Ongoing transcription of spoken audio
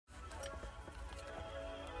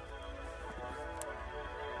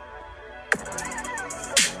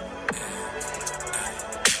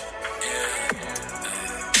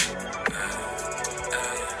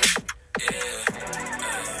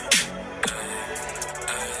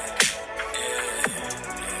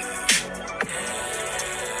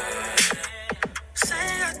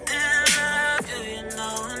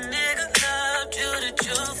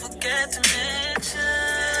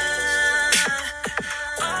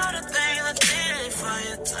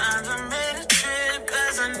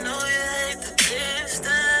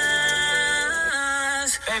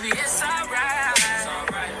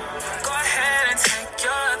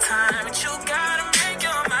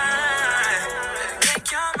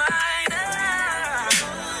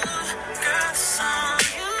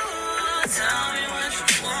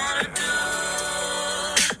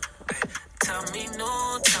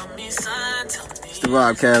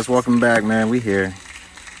Vibecast, welcome back, man. We here.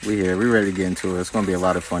 We ready to get into it. It's gonna be a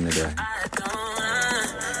lot of fun today.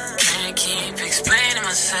 Can't keep explaining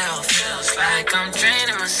myself. Feels like I'm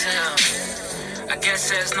draining myself. I guess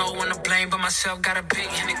there's no one to blame but myself. Got a big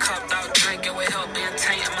Henny cup out drinking with help being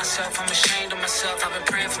tainting myself. I'm ashamed of myself. I've been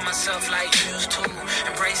praying for myself like you used to.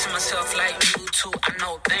 Embracing myself like you too. I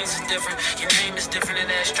know things is different. Your name is different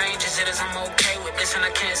and as strange as it is, I'm okay with this and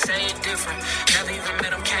I can't say it different. Never even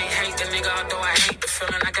met him, can't hate the nigga. Although I hate the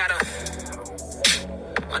feeling,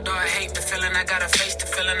 although I hate the feeling, I gotta face the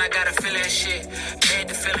feeling, I gotta feel that shit. Dead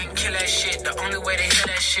the feeling, kill that shit. The only way to hear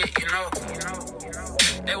that shit, you know.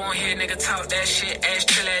 They won't hear a nigga talk that shit. As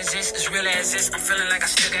chill as this, as real as this. I'm feeling like I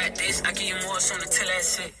still got this. I give you more soon until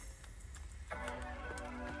that's it.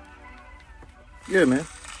 Yeah, man.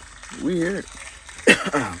 We here.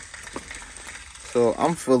 So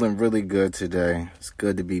I'm feeling really good today. It's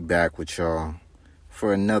good to be back with y'all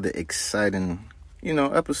for another exciting,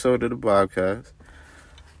 episode of the podcast.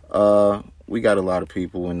 We got a lot of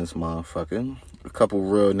people in this motherfucker. A couple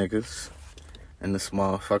real niggas in this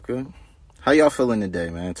motherfucker. How y'all feeling today,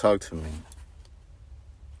 man? Talk to me.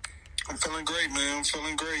 I'm feeling great, man. I'm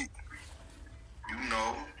feeling great. You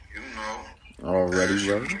know. Already,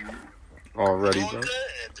 bro. Doing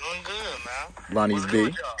good, man. Lonnie's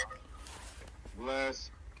B. Blessed.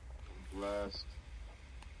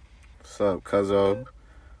 What's up, cuzzo?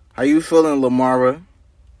 How you feeling, Lamara?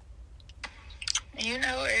 You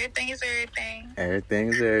know, everything is everything. Everything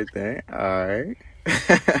is everything. All right.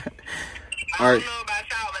 I don't know about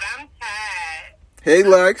y'all, but I'm tired. Hey,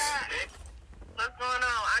 Lex. What's going on?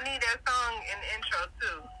 I need that song in the intro,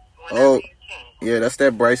 too. Oh, yeah, that's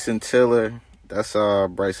that Bryson Tiller. That's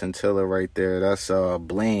Bryson Tiller right there. That's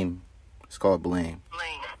Blame. It's called Blame.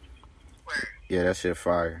 Word. Yeah, that shit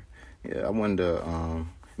fire. Yeah, I wonder.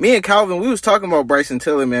 Me and Calvin, we was talking about Bryson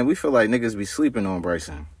Tiller, man. We feel like niggas be sleeping on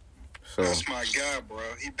Bryson. So that's my guy, bro.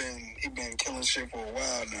 He been killing shit for a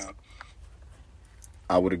while now.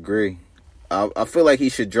 I would agree. I feel like he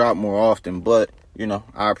should drop more often, but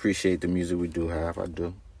I appreciate the music we do have. I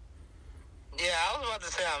do. Yeah, I was about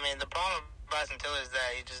to say. I mean, the problem with Bryson Tiller is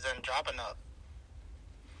that he just doesn't drop enough.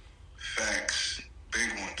 Facts,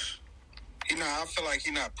 big ones. I feel like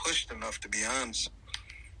he not pushed enough, to be honest.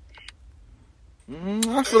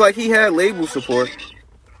 I feel like he had label support.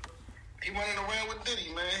 He running around with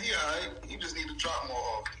Diddy, man. He alright. He just need to drop more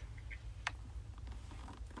often.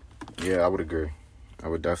 Yeah, I would agree. I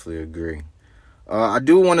would definitely agree. I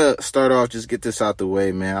do want to start off, just get this out the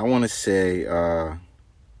way, man. I want to say,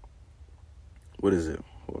 what is it?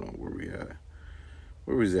 Hold on, where we at?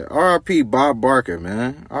 Where was that? R.I.P. Bob Barker,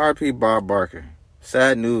 man. R.I.P. Bob Barker.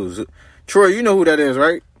 Sad news. Troy, you know who that is,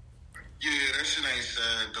 right? Yeah, that shit ain't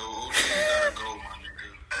sad, though. OG's gotta go, my nigga.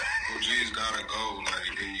 OG's gotta go.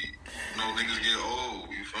 Like, niggas get old.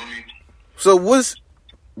 You feel me? So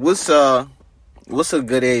what's a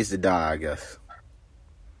good age to die, I guess?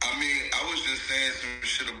 I mean, I was just saying some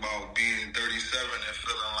shit about being 37 and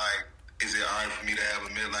feeling like, is it alright for me to have a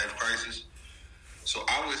midlife crisis? So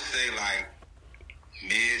I would say like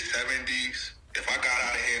mid-70s. If I got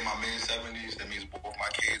out of here in my mid-70s, that means both my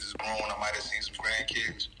kids is grown. I might have seen some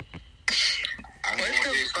grandkids. I go ahead and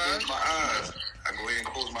close my eyes. I go ahead and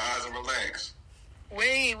close my eyes and relax.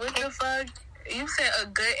 Wait, what the fuck? You said a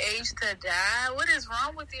good age to die? What is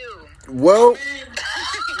wrong with you? Well, That's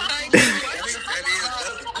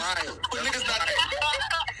wild. Niggas not a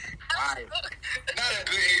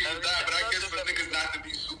good age to die, but I guess for niggas not to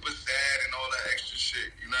be super sad and all that extra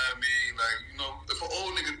shit. You know what I mean? Like, if an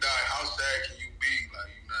old nigga die, how sad can you be?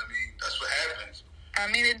 Like, you know what I mean? That's what happens. I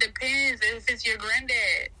mean, it depends if it's your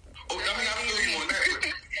granddad. Oh, I mean, I feel you on that,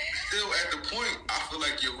 but still at the point, I feel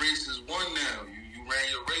like your race is won now. You ran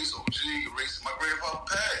your race, OG. Your race. My grandfather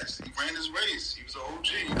passed. He ran his race. He was an OG.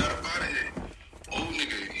 You got up out of here. Old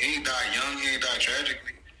nigga. He ain't died young. He ain't died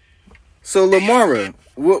tragically. so Lamara,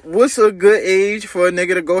 what's a good age for a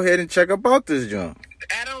nigga to go ahead and check about this junk?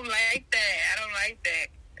 I don't like that. I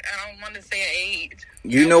don't want to say an age.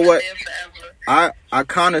 You know what? I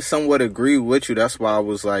kind of somewhat agree with you. That's why I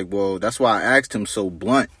was like, well, that's why I asked him so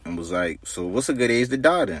blunt and was like, so what's a good age to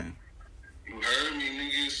die then? You heard me,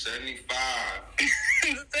 nigga. 75.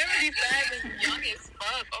 75 is young as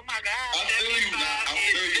fuck. Oh my god. I feel you. I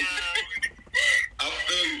feel you.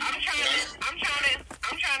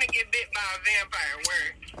 I'm trying to get bit by a vampire.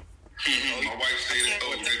 Word. My wife say that.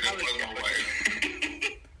 Oh, nigga, that's my wife.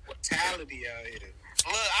 Mortality out here.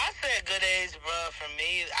 Look, I said good age, bro. For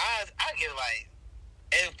me, I give like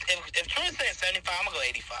if Troy's saying 75, I'm gonna go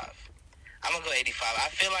 85. I'm gonna go 85. I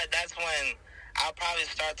feel like that's when I'll probably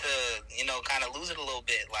start to kind of lose it a little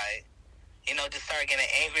bit. Like, you know, just start getting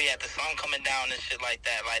angry at the sun coming down and shit like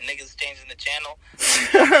that. Like, niggas changing the channel.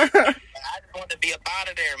 I just want to be up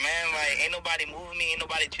out of there, man. Like, ain't nobody moving me, ain't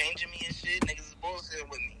nobody changing me and shit. Niggas is bullshit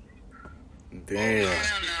with me. Damn.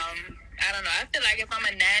 I don't know. I feel like if I'm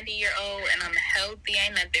a 90-year-old and I'm healthy,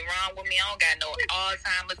 ain't nothing wrong with me. I don't got no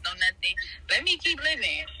Alzheimer's, no nothing. Let me keep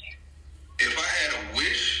living. If I had a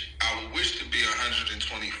wish, I would wish to be 125.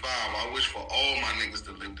 I wish for all my niggas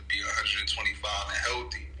to live to be 125 and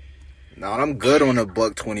healthy. No, I'm good on the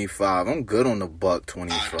 $125. I'm good on the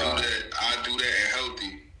 $125. I do that and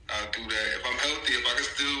healthy. I do that. If I'm healthy, if I can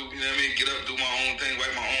still, you know what I mean, get up, do my own thing,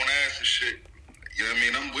 wipe my own ass and shit. You know what I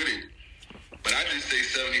mean? I'm with it. But I just say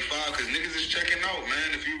 75 because niggas is checking out,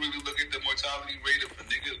 man. If you really look at the mortality rate, if a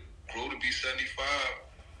nigga grow to be 75,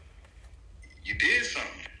 you did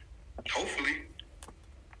something. Hopefully.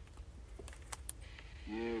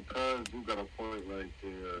 Yeah, cuz you got a point right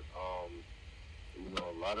there. You know,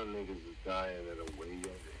 a lot of niggas is dying at a way younger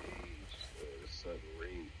age at a sudden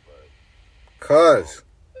rate, but Cuz.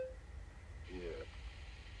 Yeah.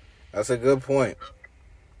 That's a good point.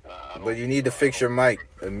 But you need to fix your mic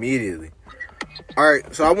immediately.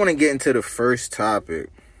 Alright, so I want to get into the first topic.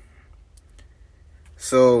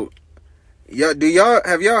 So,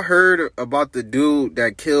 have y'all heard about the dude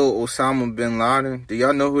that killed Osama bin Laden? Do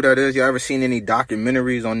y'all know who that is? Y'all ever seen any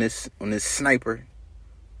documentaries on this sniper?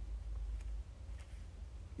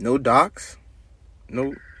 No docs?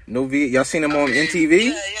 No y'all seen him on NTV?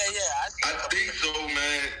 Yeah. I think so, man.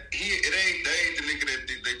 That ain't the nigga that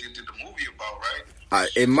they did the movie about, right?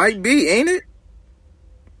 It might be, ain't it?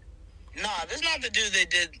 Nah, this is not the dude they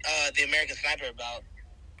did the American Sniper about.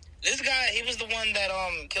 This guy, he was the one that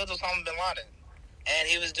killed Osama bin Laden. And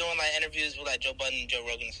he was doing like interviews with like Joe Budden and Joe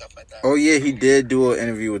Rogan and stuff like that. Oh yeah, he did do an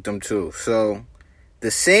interview with them too. So, the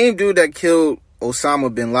same dude that killed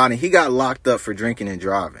Osama bin Laden, he got locked up for drinking and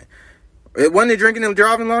driving. It wasn't it drinking and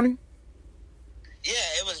driving, Lonnie? Yeah,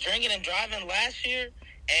 it was drinking and driving last year.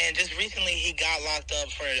 And just recently he got locked up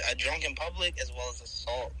for a drunk in public as well as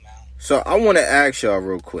assault, man. So, I want to ask y'all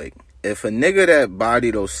real quick. If a nigga that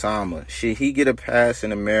bodied Osama, should he get a pass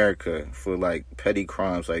in America for like petty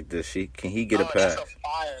crimes like this? Can he get a pass? That's a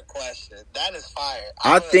fire question. That is fire.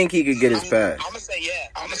 I think he could get his pass. I'm gonna say yeah.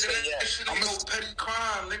 I'm gonna say yeah. That shit ain't no petty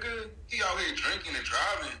crime, nigga. He out here drinking and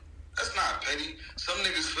driving. That's not petty. Some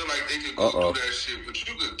niggas feel like they could go do that shit, but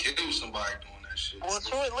you could kill somebody doing that shit. Well,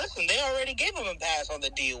 Troy, listen, they already gave him a pass on the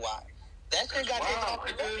DUI. That shit got taken off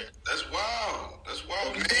the record. That's wild. That's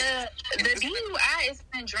wild. The DUI is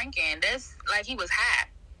been drinking. That's like he was high.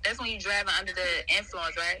 That's when you driving under the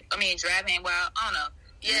influence, right? I mean, driving while, I don't know.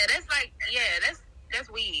 Yeah, that's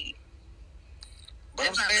weed. But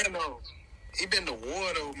I'm saying though, he been to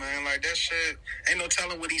war though, man. Like that shit, ain't no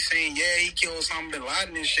telling what he's saying. Yeah, he killed Osama bin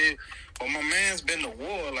Laden and shit. But my man's been to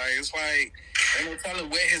war. Like it's like ain't no telling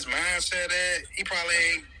where his mindset at. He probably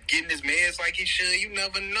ain't getting his meds like he should. You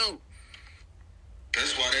never know.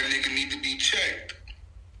 That's why that nigga need to be checked.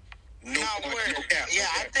 I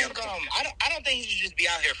think I don't think he should just be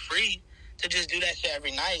out here free to just do that shit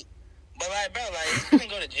every night. But like, bro, like he shouldn't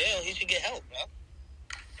go to jail. He should get help, bro.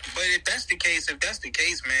 But if that's the case,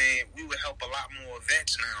 man, we would help a lot more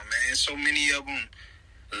vets now, man. So many of them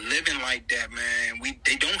living like that, man.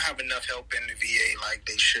 They don't have enough help in the VA like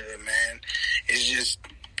they should, man. It's just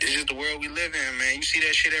the world we live in, man. You see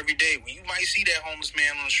that shit every day. When you might see that homeless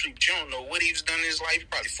man on the street, but you don't know what he's done in his life. He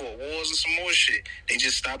probably fought wars and some more shit. They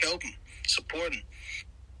just stopped helping, supporting.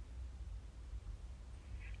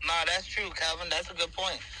 Nah, that's true, Calvin. That's a good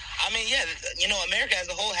point. I mean, yeah, you know, America as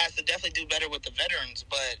a whole has to definitely do better with the veterans,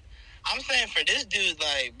 but I'm saying for this dude,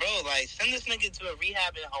 like, bro, like, send this nigga to a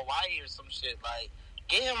rehab in Hawaii or some shit. Like,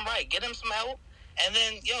 get him right. Get him some help, and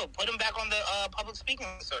then, put him back on the public speaking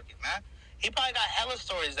circuit, man. He probably got hella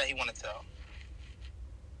stories that he want to tell.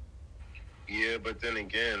 Yeah, but then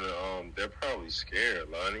again, they're probably scared,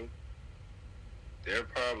 Lonnie. They're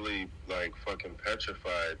probably, like, fucking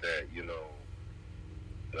petrified that,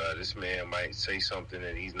 this man might say something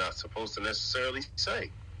that he's not supposed to necessarily say.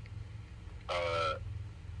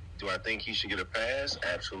 Do I think he should get a pass?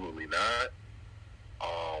 Absolutely not.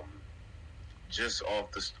 Just off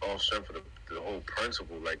strength of the whole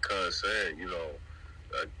principle, like Cuz said,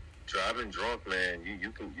 driving drunk, man,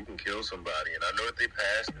 you can kill somebody, and I know that they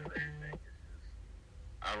passed and everything.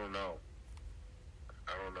 I don't know.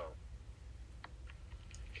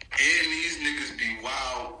 And these niggas be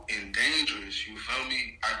wild and dangerous, you feel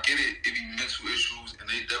me? I get it be mental issues, and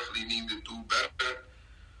they definitely need to do better,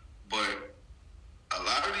 but a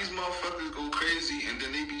lot of these motherfuckers go crazy, and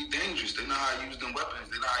then they be dangerous. They know how to use them weapons.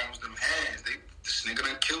 They know how to use them hands. This nigga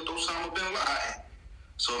done killed Osama bin Laden.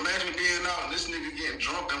 So imagine being out and this nigga getting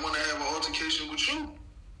drunk and want to have an altercation with you.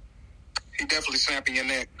 He definitely snapping your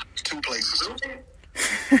neck 2 places.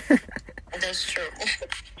 That's true.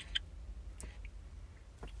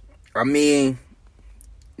 I mean,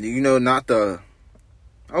 not the...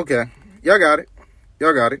 Okay. Y'all got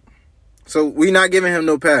it. So, we not giving him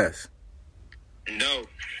no pass. No.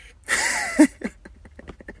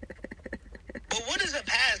 But what does a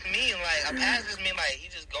pass mean? Like, a pass just mean like he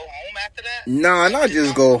just go home after that? Nah, not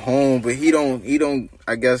just go home, but he don't,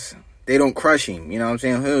 I guess, they don't crush him. You know what I'm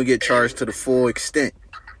saying? He don't get charged to the full extent.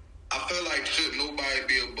 I feel like should nobody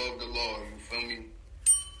be above the law, you feel me?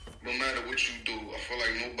 No matter what you do, I feel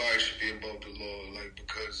like nobody should be above the law, like,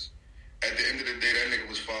 because at the end of the day, that nigga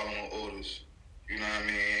was following orders. You know what I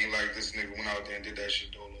mean? Ain't like this nigga went out there and did that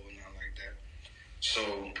shit dolo or nothing like that.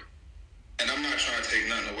 So, and I'm not trying to take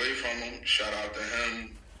nothing away from him. Shout out to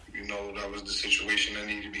him. You know, that was the situation that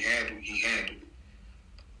needed to be handled. He handled it.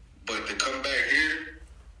 But to come back here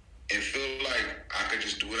and feel like I could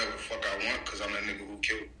just do whatever the fuck I want because I'm the nigga who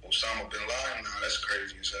killed Osama bin Laden, nah, that's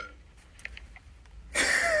crazy as hell.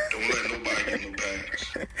 Don't let nobody get no pass.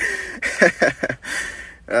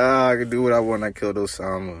 I can do what I want. I killed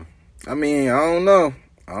Osama. I mean, I don't know.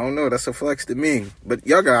 That's a flex to me. But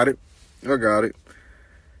y'all got it.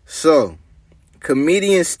 So,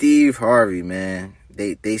 comedian Steve Harvey, man.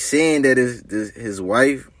 They saying that his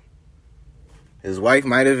wife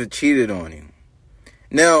might have cheated on him.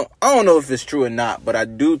 Now, I don't know if it's true or not, but I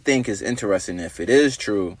do think it's interesting if it is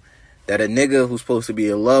true that a nigga who's supposed to be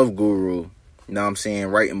a love guru, you know what I'm saying,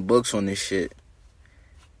 writing books on this shit,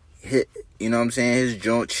 you know what I'm saying, his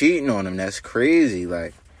joint cheating on him. That's crazy.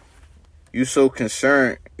 Like, you so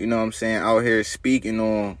concerned, you know what I'm saying, out here speaking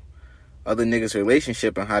on other niggas'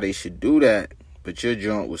 relationship and how they should do that, but your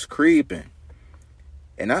joint was creeping.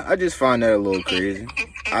 And I just find that a little crazy.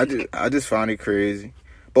 I just find it crazy.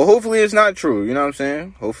 But hopefully it's not true, you know what I'm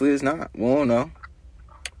saying? Hopefully it's not. We won't know.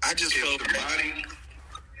 I just feel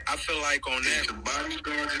I feel like on If that, the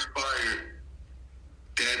bodyguard is fired,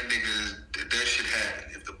 that shit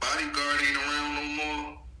happened. If the bodyguard ain't around no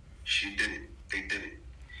more, she did it. They did it.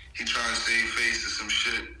 He trying to save face to some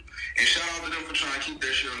shit. And shout out to them for trying to keep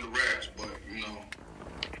that shit under wraps. But, you know,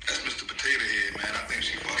 that's Mr. Potato Head, man. I think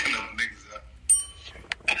she fucking up niggas up.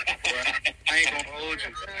 I ain't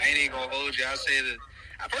gonna hold you. I say that.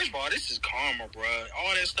 First of all, this is karma, bro.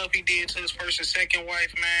 All that stuff he did to his first and second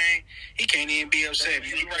wife, man, he can't even be upset.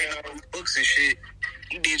 You write all those books and shit.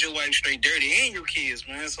 You did your wife straight dirty and your kids,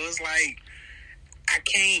 man. So it's like I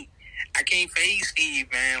can't fade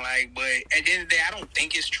Steve, man. Like, but at the end of the day, I don't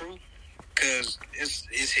think it's true. Cause it's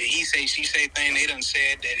he say she say thing. They done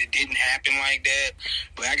said that it didn't happen like that.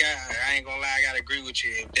 But I ain't gonna lie, I gotta agree with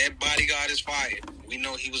you. If that bodyguard is fired, we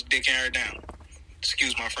know he was dicking her down.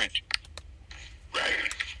 Excuse my French.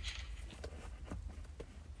 Right.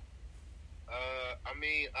 I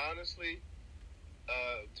mean, honestly,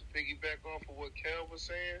 to piggyback off of what Kel was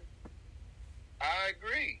saying, I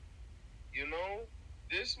agree. You know,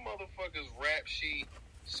 this motherfucker's rap sheet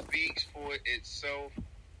speaks for itself.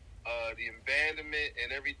 The abandonment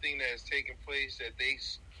and everything that has taken place that they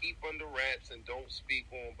keep under wraps and don't speak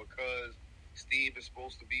on because Steve is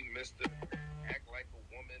supposed to be Mr. Act like a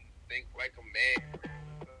woman, think like a man,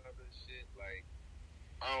 other shit. Like,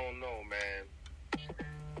 I don't know, man.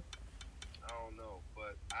 I don't know,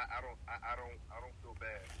 but I don't feel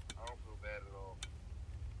bad. I don't feel bad at all.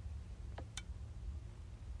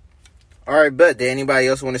 All right, bet. Did anybody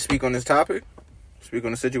else want to speak on this topic? Speak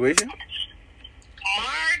on the situation?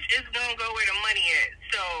 Marge is gonna go where the money is.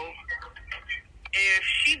 So if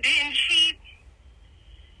she didn't cheat,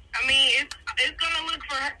 I mean, it's gonna look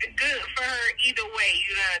good for her either way.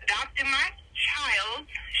 You adopted my child.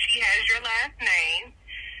 She has your last name.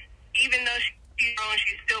 Even though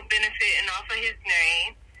she's still benefiting off of his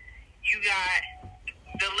name. You got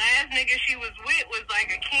the last nigga she was with was like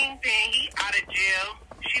a kingpin. He out of jail.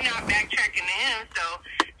 She not backtracking to him. So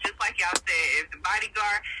just like y'all said, if the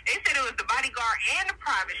bodyguard, they said it was the bodyguard and the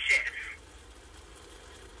private chef.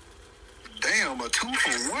 Damn, a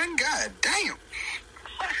 2-for-1? God damn.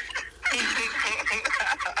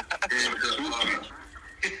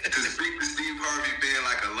 To speak to Steve Harvey being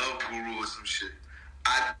like a love guru or some shit,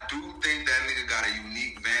 I do think that nigga got a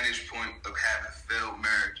unique vantage point of having failed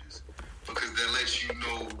marriages because that lets you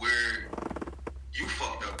know where you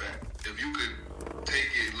fucked up at. If you could take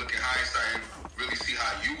it, look in hindsight, and really see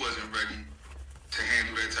how you wasn't ready to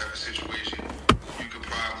handle that type of situation, you could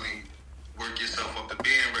probably work yourself up to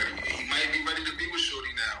being ready. He might be ready to be with Shorty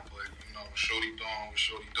now, but you know, Shorty doing what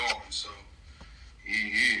Shorty doing, so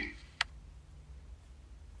yeah.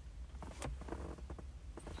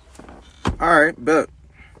 All right, bet.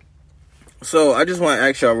 So I just want to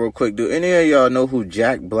ask y'all real quick. Do any of y'all know who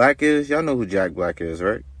Jack Black is? Y'all know who Jack Black is,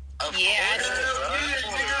 right? Yeah,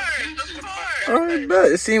 All right,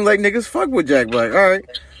 bet. It seemed like niggas fuck with Jack Black. All right.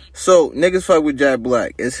 So niggas fuck with Jack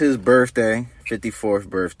Black. It's his birthday, 54th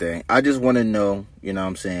birthday. I just want to know, you know what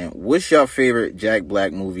I'm saying, what's your favorite Jack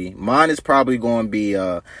Black movie? Mine is probably going to be,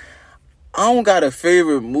 I don't got a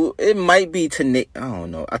favorite movie. It might be, I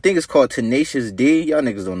don't know. I think it's called Tenacious D. Y'all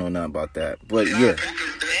niggas don't know nothing about that. But yeah.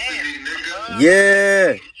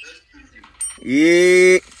 Yeah.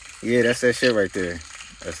 Yeah. Yeah, that's that shit right there.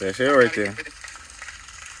 That's that shit right there.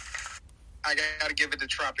 I gotta give it to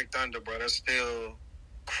Tropic Thunder, bro. That's still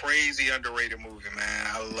crazy underrated movie, man.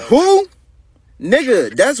 I love it. Who?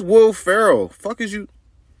 Nigga, that's Will Ferrell. Fuck is you?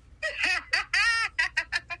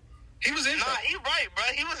 He was in. Nah, he right, bro.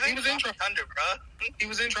 He was in Tropic Thunder, bro. He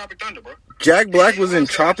was in Tropic Thunder, bro. Jack Black was in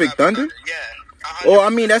Tropic Thunder? Yeah. Oh, I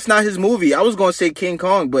mean, that's not his movie. I was going to say King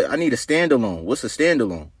Kong, but I need a standalone. What's a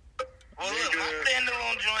standalone? Well, look, my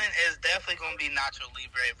standalone joint is definitely gonna be Nacho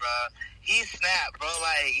Libre, bro. He snapped, bro.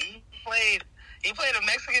 Like he played a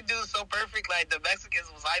Mexican dude so perfect. Like the Mexicans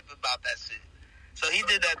was hype about that shit. So he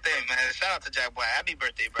did that thing, man. Shout out to Jack Black. Happy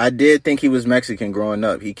birthday, bro. I did think he was Mexican growing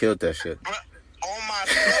up. He killed that shit. Bro, oh my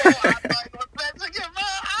soul, I thought he was Mexican, bro.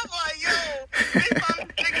 I was like, yo, this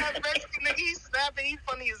nigga Mexican nigga, he snapping, he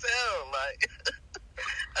funny as hell, like.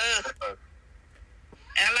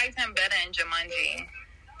 I liked him better in Jumanji.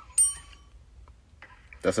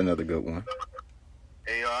 That's another good one.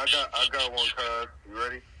 Hey, yo, I got one, cuz. You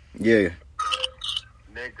ready? Yeah.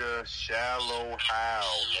 Nigga, Shallow Hal,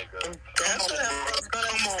 nigga. That's what I was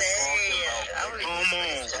gonna say.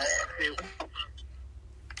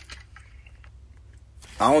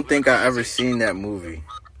 I don't think I ever seen that movie.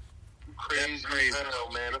 Crazy as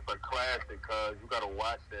hell, man. It's a classic, cuz. You gotta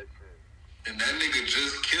watch that shit. And that nigga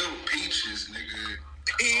just killed Peaches, nigga.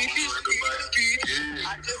 Peaches.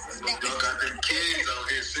 Yeah. Y'all got them kids out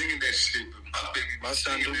here singing that shit. But My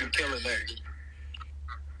son do be killing that.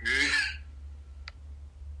 Yeah.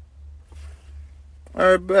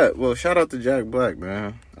 All right, bet. Well, shout out to Jack Black,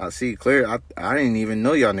 man. I see clear. I didn't even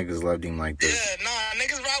know y'all niggas loved him like this. Yeah, nah,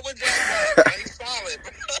 niggas rock with Jack Black. He's solid.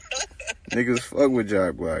 Niggas fuck with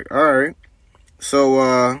Jack Black. All right.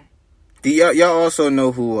 So, do y'all also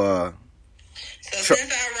know who? So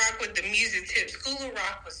since I rock with the music tip, School of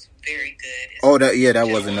Rock was very good. Oh, that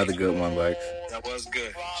was another good one, Lex. That was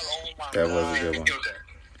good. That was a good one.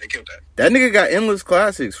 They killed that. That nigga got endless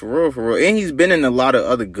classics, for real, for real. And he's been in a lot of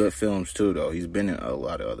other good films, too, though. He's been in a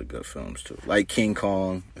lot of other good films, too. Like King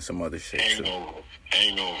Kong and some other shit, too.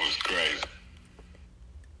 Hangover's crazy.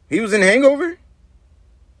 He was in Hangover?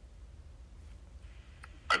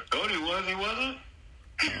 I thought he was. He wasn't?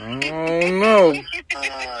 I don't know.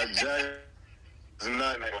 Jack is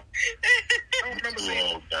not. I don't remember too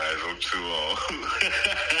old, guys. I'm too old.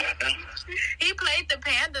 He played the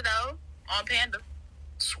panda though on Panda.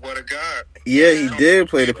 Swear to God. Yeah, he did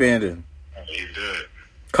play the panda. He did.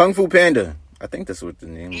 Kung Fu Panda. I think that's what the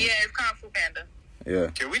name is. Yeah, it's Kung Fu Panda.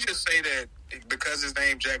 Yeah. Can we just say that because his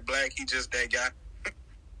name Jack Black, he just that guy?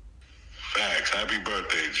 Facts. Happy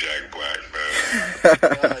birthday, Jack Black,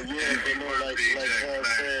 man. Yeah, but no,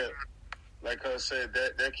 like I said,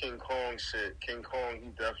 that King Kong shit. King Kong, he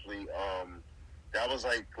definitely that was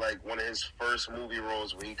like one of his first movie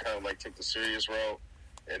roles where he kind of like took the serious route,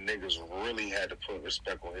 and niggas really had to put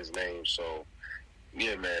respect on his name. So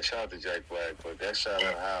yeah, man, shout out to Jack Black, but that Shallow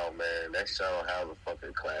Hal, man, that Shallow Hal is a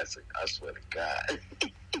fucking classic. I swear to God.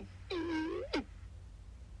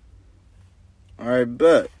 All right,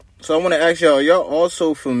 bet. So I want to ask y'all, are y'all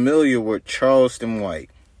also familiar with Charleston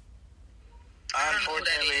White?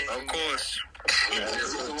 Unfortunately, Of course.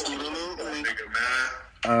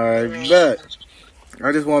 All right, bet.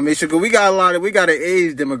 I just want to make sure, because we got an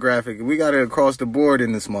age demographic. We got it across the board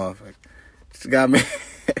in this motherfucker. Just got me.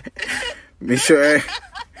 Make sure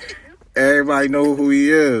everybody know who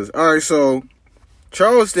he is. All right, so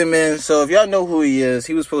Charleston, man. So if y'all know who he is,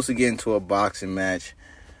 he was supposed to get into a boxing match.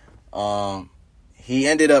 He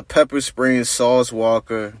ended up pepper spraying Sauce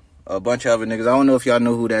Walker, a bunch of other niggas. I don't know if y'all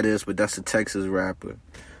know who that is, but that's a Texas rapper.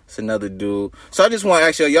 It's another dude. So I just want to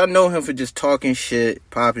ask y'all know him for just talking shit,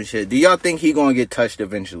 popping shit. Do y'all think he gonna get touched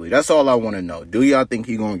eventually? That's all I want to know. Do y'all think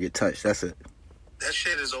he gonna get touched? That's it. That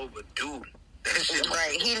shit is overdue. That shit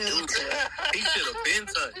right? He needs to. He should have been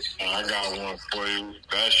touched. I got one for you.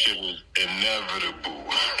 That shit was inevitable.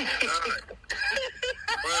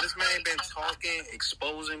 Bro, this man been talking,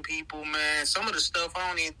 exposing people, man. Some of the stuff, I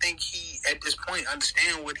don't even think he, at this point,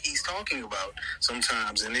 understand what he's talking about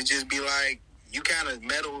sometimes. And it just be like, you kind of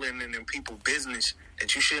meddling in people's business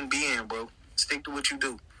that you shouldn't be in, bro. Stick to what you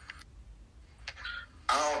do.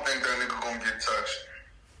 I don't think that nigga gonna get touched.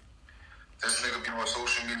 This nigga be on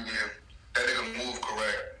social media. That nigga move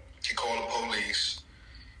correct. He call the police.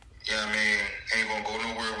 You know what I mean? He ain't gonna go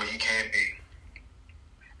nowhere where he can't be.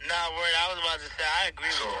 Nah, word. I was about to say, I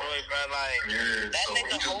agree with Roy, bro. Like, Yeah, that so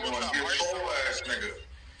nigga he just holds gonna the get arsenal. troll ass nigga.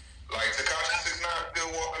 Like, Tekashi 6ix9ine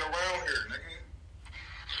still walking around here, nigga.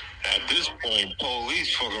 At this point,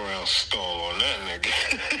 police fuck around stall on that nigga.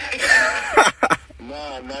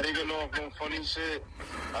 Nah, not even off no funny shit.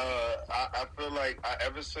 I feel like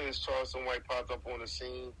ever since Charleston White popped up on the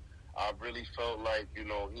scene, I really felt like, you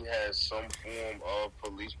know, he has some form of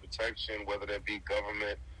police protection, whether that be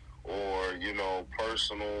government or, you know,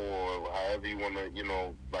 personal or however you want to, you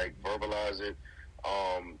know, like verbalize it.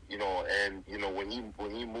 You know, and, you know, when he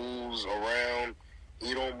moves around,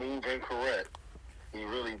 he don't move incorrect. He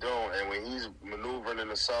really don't. And when he's maneuvering in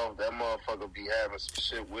the South, that motherfucker be having some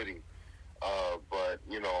shit with him. But,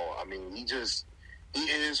 you know, I mean, he is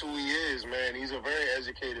who he is, man. He's a very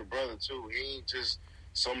educated brother, too. He ain't just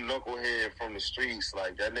some knucklehead from the streets.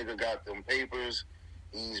 Like, that nigga got them papers.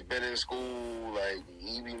 He's been in school. Like,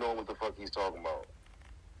 he be knowing what the fuck he's talking about.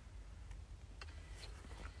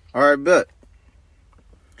 All right, bet.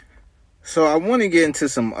 So I want to get into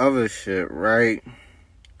some other shit, right?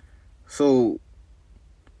 So,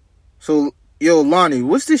 yo, Lonnie,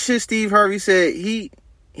 what's the shit Steve Harvey said? He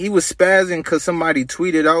was spazzing because somebody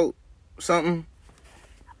tweeted out something?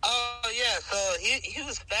 Oh, yeah. So he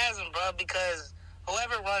was spazzing, bro, because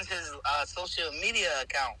whoever runs his social media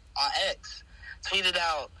account on X tweeted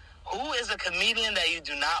out, who is a comedian that you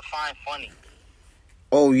do not find funny?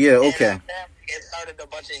 Oh, yeah, okay. And it started a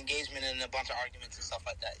bunch of engagement and a bunch of arguments and stuff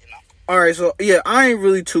like that, you know? All right, so, yeah, I ain't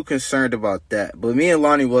really too concerned about that. But me and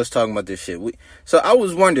Lonnie was talking about this shit. So I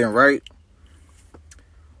was wondering, right?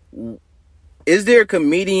 Is there a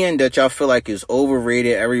comedian that y'all feel like is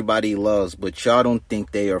overrated, everybody loves, but y'all don't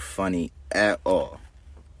think they are funny at all?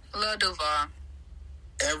 Lil Duval.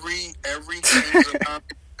 Every King's a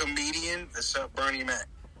comedian except Bernie Mac.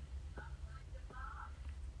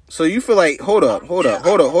 So you feel like, hold up. I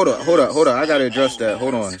gotta address that.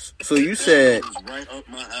 Hold on. So you said,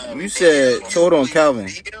 so hold on, Calvin.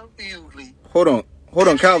 Hold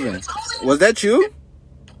on, Calvin. Was that you?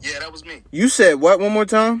 Yeah, that was me. You said what one more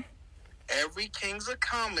time? Every King's of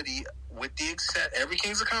Comedy, with the except every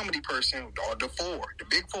King's of Comedy person, or the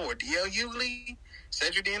big four, D.L. Hughley,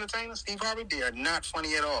 Cedric the Entertainer, Steve Harvey, they are not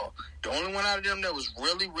funny at all. The only one out of them that was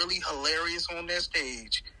really, really hilarious on that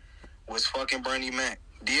stage was fucking Bernie Mac.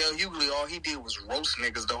 D.L. Hughley, all he did was roast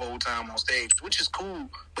niggas the whole time on stage, which is cool,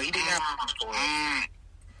 but he didn't have much for it.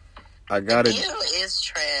 I got it. D.L. is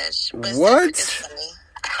trash. But What? Cedric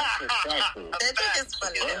is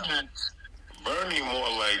funny though. Bernie more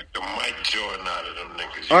like the Mike Jordan out of them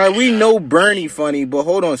niggas. All right, we know Bernie funny, but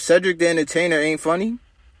hold on, Cedric the Entertainer ain't funny?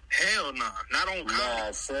 Hell nah, not on comedy.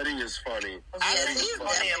 Nah, Cedric is funny. He's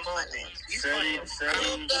funny in moments. He's funny. I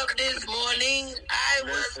woke up this morning, I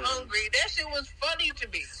was hungry. That shit was funny to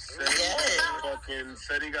me.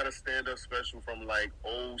 Cedric got a stand-up special from like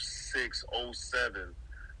 06, 07.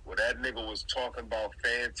 Where that nigga was talking about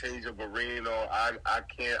Fantasia Barrino. I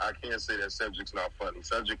can't say that Cedric's not funny.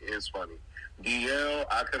 Cedric is funny. DL,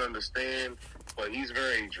 I can understand, but he's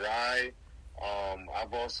very dry.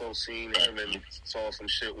 I've also seen him and saw some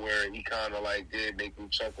shit where he kind of like did make me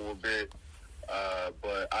chuckle a bit.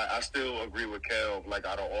 But I still agree with Kel. Like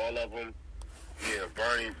out of all of them, yeah,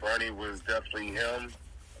 Bernie was definitely him.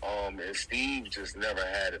 And Steve just never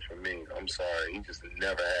had it for me. I'm sorry. He just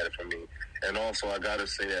never had it for me. And also, I gotta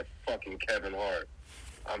say that fucking Kevin Hart.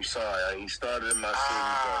 I'm sorry. He started in my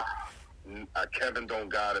city, but Kevin don't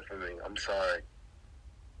got it for me. I'm sorry.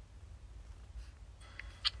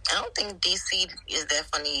 I don't think DC is that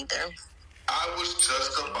funny either. I was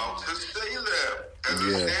just about to say that. As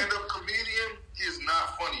a stand-up comedian, he is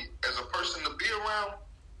not funny. As a person to be around,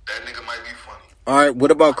 that nigga might be funny. All right, what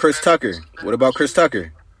about Chris Tucker? Chris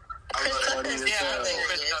Tucker is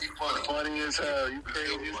Funny as hell. You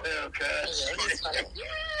crazy as hell, Cash. Yeah, he's funny.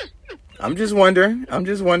 I'm just wondering. That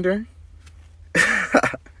nigga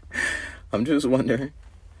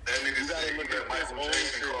said that Michael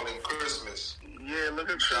Jackson called him Christmas. Yeah, look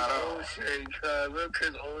at Chris old shit. Look at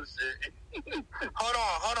his old shit. Hold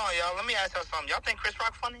on, y'all. Let me ask y'all something. Y'all think Chris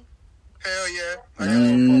Rock funny? Hell yeah.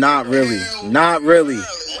 Not really. One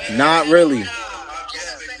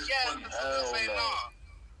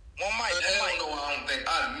mic.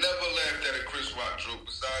 I never laughed at a Chris Rock joke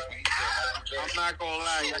besides when he said Michael Jackson. I'm not gonna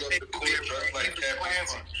lie.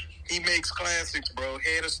 He makes classics, bro.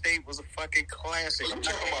 Head of State was a fucking classic. We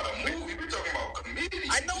talking about a movie. We talking about comedian.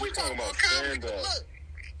 I know we talking about comedy. Look,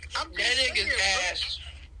 That nigga's ass.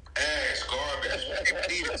 Ass, garbage. Can't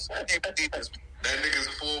believe this. That nigga's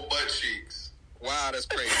full butt cheeks. Wow, that's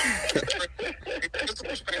crazy.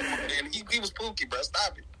 Man, he was Pookie, bro.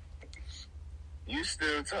 Stop it. You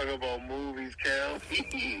still talking about movies, Cal?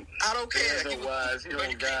 I don't care. Otherwise, you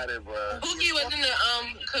don't got it, bro. Pookie was in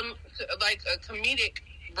like a comedic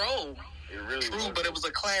role. It really True, was. but it was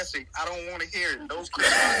a classic. I don't want to hear it. Those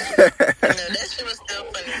That shit was still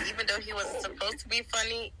funny. Even though he wasn't supposed to be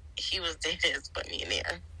funny, he was dead as funny in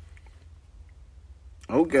there.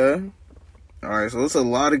 Okay. All right, so there's a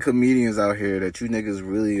lot of comedians out here that you niggas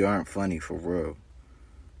really aren't funny for real.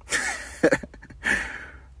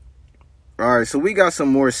 All right, so we got some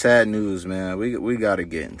more sad news, man. We got to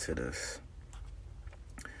get into this.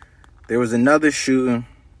 There was another shooting.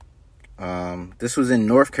 This was in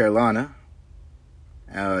North Carolina,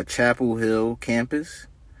 Chapel Hill campus.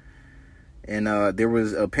 And there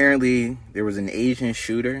was an Asian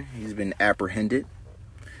shooter. He's been apprehended.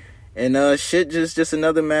 And just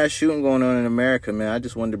another mass shooting going on in America, man. I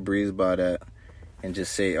just wanted to breeze by that and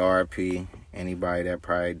just say RIP anybody that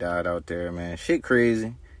probably died out there, man. Shit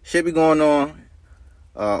crazy. Shit be going on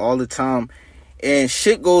all the time. And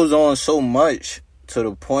shit goes on so much to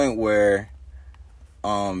the point where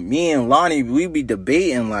me and Lonnie, we be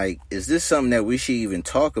debating, like, is this something that we should even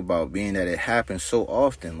talk about, being that it happens so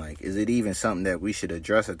often? Like, is it even something that we should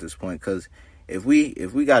address at this point? Because if we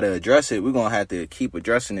got to address it, we're going to have to keep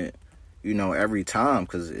addressing it, you know, every time,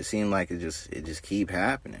 because it seemed like it just keep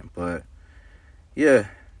happening. But, yeah.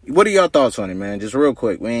 What are your thoughts on it, man? Just real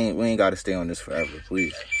quick. We ain't got to stay on this forever,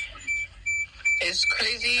 please. It's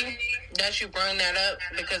crazy that you brought that up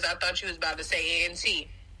because I thought you was about to say A&T.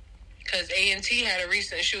 Because A&T had a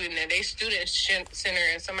recent shooting at their student center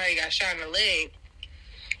and somebody got shot in the leg.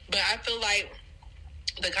 But I feel like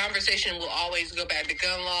the conversation will always go back to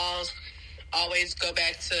gun laws, always go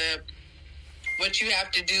back to what you have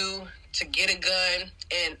to do to get a gun.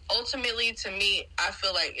 And ultimately, to me, I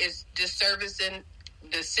feel like it's disservicing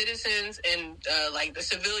the citizens and like the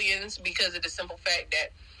civilians because of the simple fact that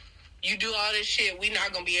you do all this shit, we're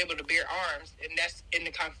not going to be able to bear arms. And that's in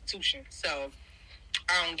the Constitution. So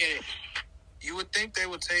I don't get it. You would think they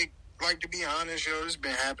would take, like, to be honest, yo, this has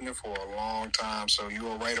been happening for a long time, so you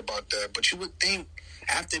were right about that. But you would think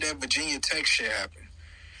after that Virginia Tech shit happened,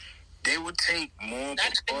 they would take more.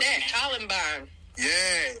 Not even that, Columbine.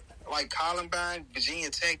 Yeah, like Columbine, Virginia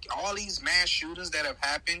Tech, all these mass shootings that have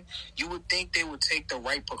happened, you would think they would take the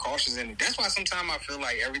right precautions in it. That's why sometimes I feel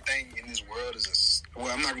like everything in this world is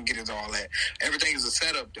I'm not going to get into all that. Everything is a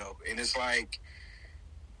setup, though. And it's like,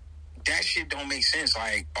 that shit don't make sense.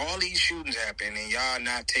 Like, all these shootings happen and y'all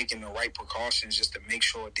not taking the right precautions just to make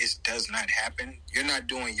sure this does not happen. You're not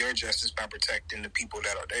doing your justice by protecting the people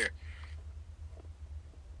that are there.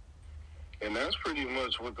 And that's pretty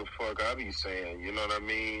much what the fuck I be saying. You know what I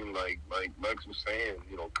mean? Like Lex was saying,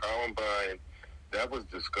 you know, Columbine, that was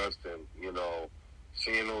disgusting. You know,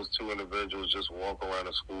 seeing those two individuals just walk around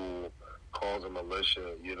a school, cause a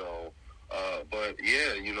militia, you know. But,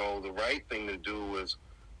 yeah, you know, the right thing to do is,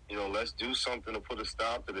 you know, let's do something to put a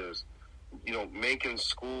stop to this. You know, making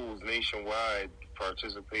schools nationwide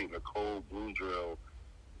participate in the Code Blue drill,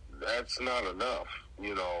 that's not enough,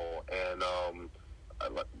 you know. And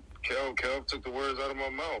Kev took the words out of my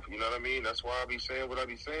mouth, you know what I mean? That's why I be saying what I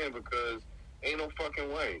be saying, because ain't no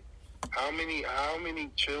fucking way. How many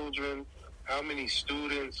children, how many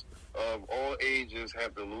students of all ages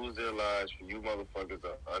have to lose their lives for you motherfuckers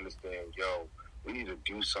to understand, yo, we need to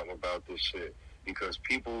do something about this shit. Because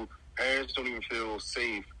parents don't even feel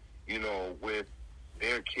safe, you know, with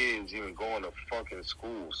their kids even going to fucking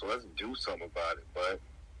school. So let's do something about it. But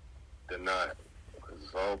they're not. Because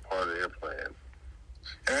it's all part of their plan.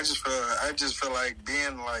 And I just feel like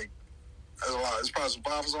being like, there's probably some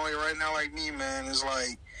fathers on here right now like me, man. It's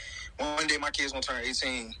like, one day my kid's going to turn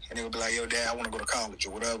 18 and they will be like, yo, Dad, I want to go to college or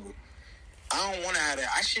whatever. I don't want to have that.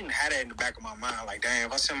 I shouldn't have that in the back of my mind. Like, damn,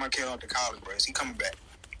 if I send my kid off to college, bro, is he coming back?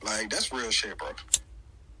 Like, that's real shit, bro.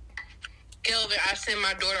 Kelvin, I send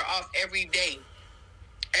my daughter off every day.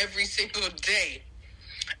 Every single day.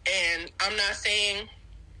 And I'm not saying,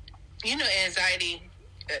 you know, anxiety.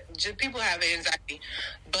 Just people have anxiety.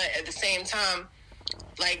 But at the same time,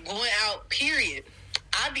 like, going out, period.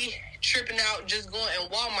 I be tripping out just going in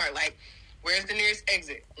Walmart. Like, where's the nearest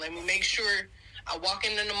exit? Let me make sure I walk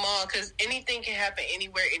into the mall. Because anything can happen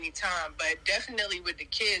anywhere, anytime. But definitely with the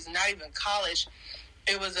kids, not even college,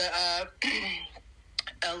 it was a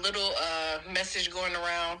little message going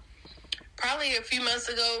around probably a few months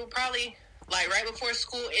ago, probably like right before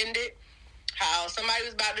school ended, how somebody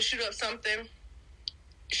was about to shoot up something.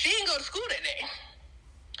 She didn't go to school that day.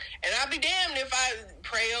 And I'll be damned if I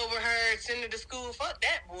pray pray over her, send her to school. Fuck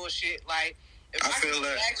that bullshit. Like, if I feel can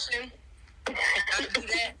that. take action, I do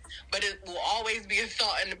that. But it will always be a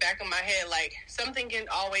thought in the back of my head. Like, something can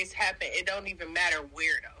always happen. It don't even matter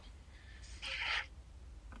where, though.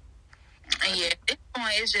 Yeah, at this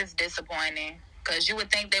point, it's just disappointing. Because you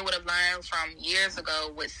would think they would have learned from years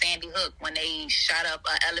ago with Sandy Hook when they shot up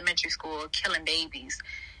an elementary school killing babies.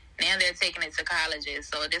 Now they're taking it to colleges.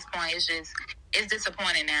 So at this point, it's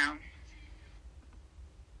disappointing now.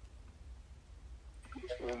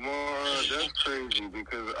 Well, Mara, that's crazy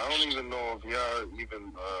because I don't even know if y'all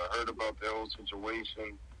even heard about that whole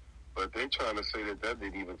situation, but they're trying to say that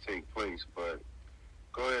didn't even take place. But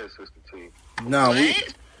go ahead, Sister T. Nah,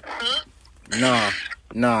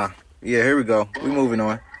 Yeah, here we go. We moving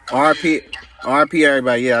on. RP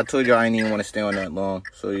everybody. Yeah, I told you I ain't even want to stay on that long.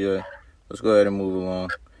 So yeah, let's go ahead and move along.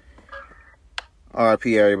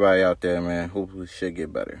 RP everybody out there, man. Hopefully shit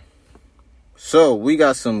get better. So we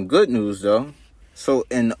got some good news though. So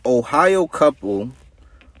an Ohio couple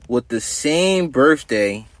with the same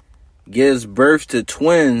birthday gives birth to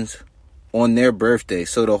twins on their birthday.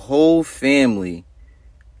 So the whole family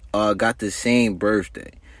got the same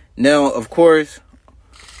birthday. Now, of course,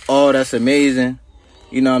 that's amazing.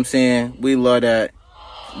 You know what I'm saying? We love that.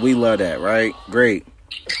 We love that, right? Great.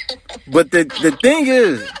 But the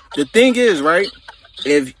thing is, right?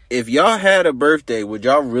 If y'all had a birthday, would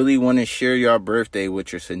y'all really want to share your birthday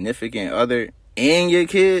with your significant other and your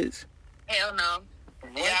kids? Hell no.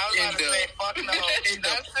 Yeah, I was about to say, fuck no.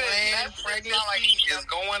 That's pregnancy is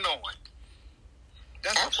going on.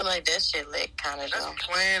 I feel like that shit lit kind of though.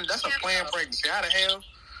 That's a planned pregnancy. How the hell?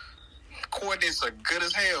 Coordinates are good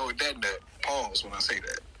as hell with that nut. Pause when I say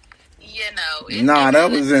that. You know. Nah, that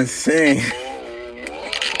was insane.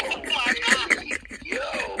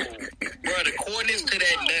 Bro, the coordinates to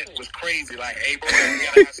that nut was crazy. Like, hey, bro, we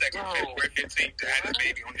gotta have sex on February 15th to have the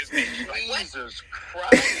baby on this day. Like, Jesus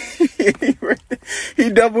Christ. He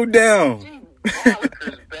doubled down.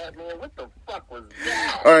 Batman, what the fuck was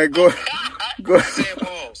that? All right, go. I said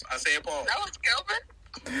pause.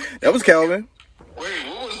 That was Calvin. Wait,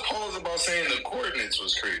 what was Paul's about saying the coordinates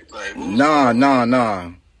was crazy? Like,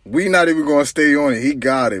 Nah. We not even gonna stay on it. He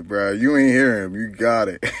got it, bro. You ain't hear him. You got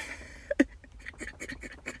it.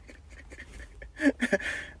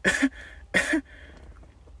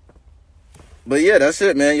 But yeah, that's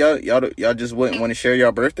it, man. Y'all just wouldn't want to share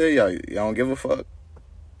your birthday. Y'all don't give a fuck.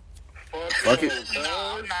 Fuck it.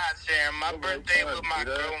 No, I'm not sharing my birthday with my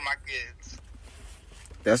girl and my kids.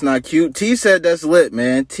 That's not cute. T said that's lit,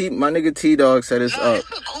 man. My nigga T-Dog said it's up.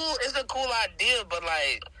 It's a cool idea, but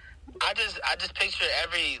like, I just picture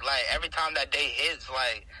every time that day hits,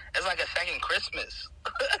 like, it's like a second Christmas.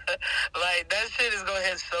 Like, that shit is gonna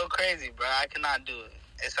hit so crazy, bro. I cannot do it.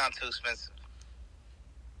 It sounds too expensive.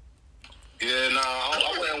 yeah, nah,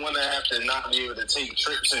 I wouldn't want to have to not be able to take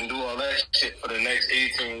trips and do all that shit for the next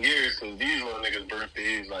 18 years, because these little niggas'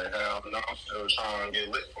 birthdays, like, hell no, I'm still trying to get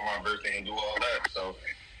lit for my birthday and do all that. So,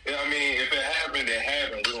 yeah, I mean, if it happened, it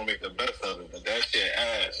happened. We're going to make the best of it, but that shit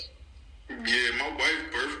ass. Yeah, my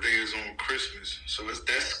wife's birthday is on Christmas, so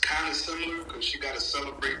that's kind of similar because she got to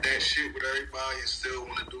celebrate that shit with everybody and still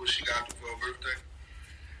want to do what she got to do for her birthday.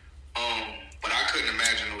 But I couldn't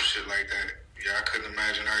imagine no shit like that. Yeah, I couldn't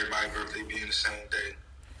imagine everybody's birthday being the same day.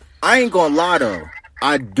 I ain't gonna lie though.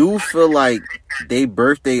 I do feel like they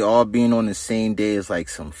birthday all being on the same day is like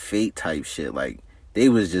some fate type shit. Like they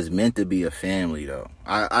was just meant to be a family though.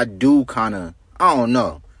 I do kind of, I don't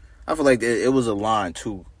know. I feel like it was a line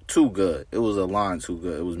too good. It was a line too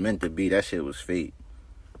good. It was meant to be. That shit was fate.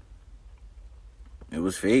 It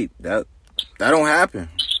was fate. That don't happen.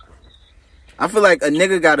 I feel like a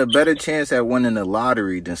nigga got a better chance at winning the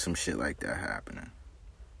lottery than some shit like that happening.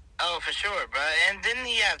 Oh, for sure, bro. And didn't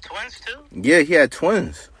he have twins too? Yeah, he had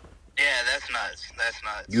twins. Yeah, that's nuts.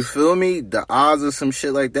 You feel me? The odds of some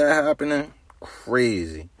shit like that happening,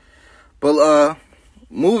 crazy. But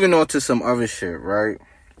moving on to some other shit, right?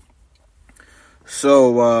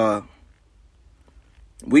 So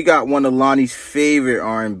we got one of Lonnie's favorite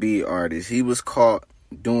R&B artists. He was caught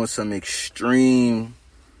doing some extreme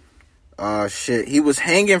shit. He was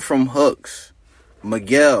hanging from hooks,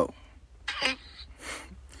 Miguel,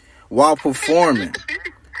 while performing.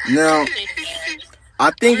 Now,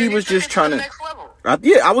 I think he was just trying to.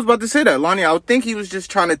 I was about to say that, Lonnie. I would think he was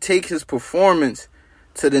just trying to take his performance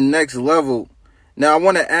to the next level. Now, I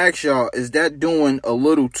want to ask y'all: is that doing a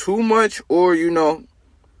little too much, or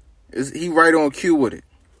is he right on cue with it?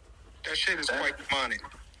 That shit is quite funny.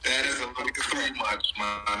 That is a little too much,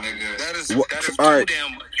 my nigga. That is all too right.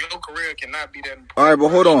 damn much. Your career cannot be that. All right, but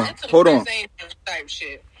hold on. Type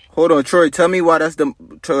shit. Hold on, Troy. Tell me why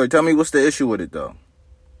Troy, tell me what's the issue with it though.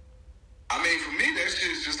 I mean, for me, that shit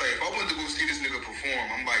is just like, if I wanted to go see this nigga perform,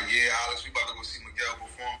 I'm like, yeah, Alex, we about to go see Miguel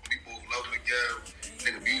perform. We both love Miguel.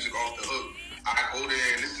 Nigga, music off the hook. I go there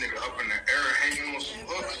and this nigga up in the air hanging on some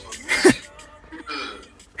hooks for me.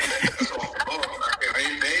 That's off the hook. They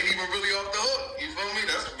ain't even really off the hook. You feel me?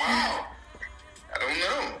 That's wild. I don't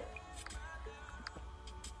know.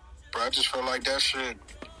 Bro, I just felt like that shit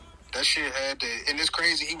had to, and it's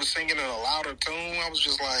crazy, he was singing in a louder tune. I was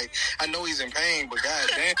just like, I know he's in pain, but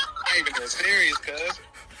goddamn, I ain't even that serious, cuz.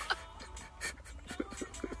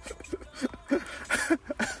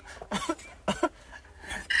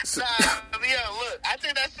 Look, I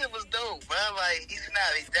think that shit was dope, bro. Like, he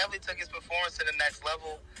snapped. He definitely took his performance to the next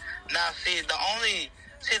level. Now, the only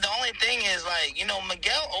thing is, like, you know,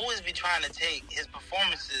 Miguel always be trying to take his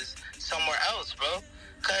performances somewhere else, bro.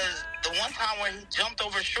 Because the one time where he jumped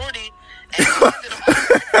over Shorty and landed him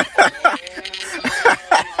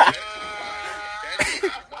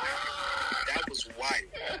that was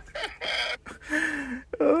wild.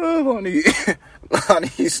 Oh,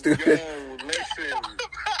 Lonnie, you stupid. Yo, listen,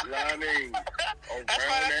 Lonnie. That's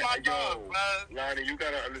my dog, bro. Lonnie, you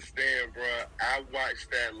gotta understand, bro. I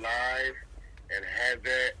watched that live and had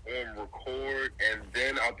that on record, and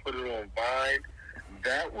then I put it on Vine.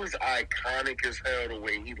 That was iconic as hell, the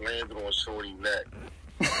way he landed on Shorty's neck.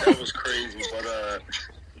 That was crazy. But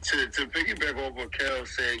to piggyback off what Kel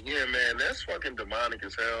said, yeah, man, that's fucking demonic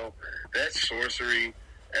as hell. That's sorcery.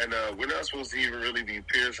 And we're not supposed to even really be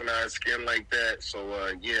piercing our skin like that. So,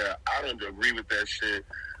 yeah, I don't agree with that shit.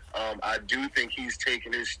 I do think he's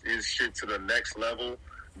taking his shit to the next level,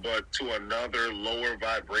 but to another lower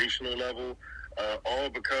vibrational level. All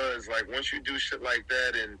because, like, once you do shit like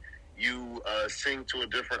that and you sing to a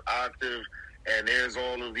different octave, and there's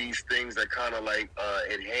all of these things that kind of like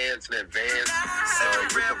enhance and advance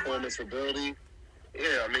your performance ability.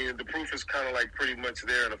 Yeah, I mean, the proof is kind of like pretty much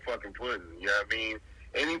there in the fucking pudding. You know what I mean?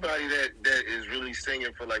 Anybody that is really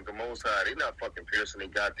singing for like the Most High, they not fucking piercing their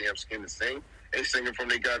goddamn skin to sing. They singing from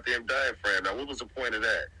their goddamn diaphragm. Now, what was the point of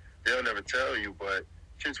that? They'll never tell you, but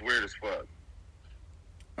shit's weird as fuck.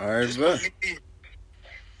 All right, bro.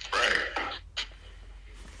 Right.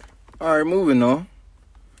 All right, moving on.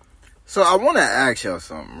 So I want to ask y'all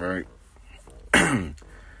something, right?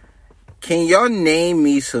 Can y'all name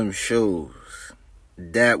me some shows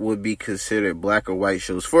that would be considered black or white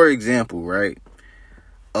shows? For example, right?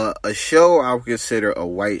 A show I would consider a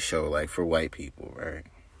white show, like for white people, right?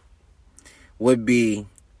 Would be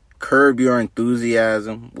Curb Your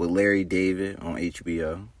Enthusiasm with Larry David on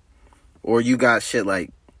HBO. Or you got shit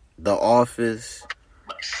like The Office.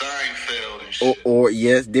 Like Seinfeld and shit. Or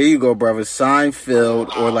yes, there you go, brother.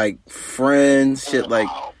 Seinfeld or like Friends, shit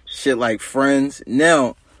like Friends.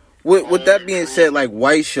 Now, with that being said, like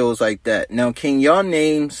white shows like that. Now, can y'all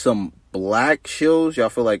name some black shows y'all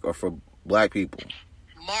feel like are for black people?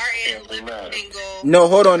 Martin, Living Single. No,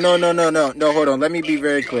 hold on. No, hold on. Let me be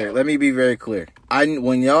very clear.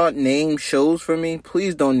 When y'all name shows for me,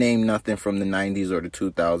 please don't name nothing from the 90s or the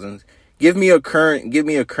 2000s. Give me a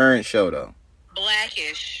current show though.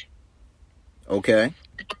 Blackish. Okay.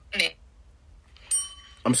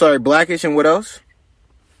 I'm sorry, Blackish and what else?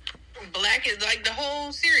 Blackish, like the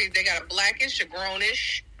whole series. They got a Blackish, a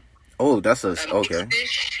Grownish. Oh, that's okay.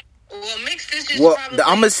 Mixed-ish. Well, Mixed-ish is probably...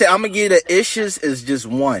 I'm gonna give you the issues is just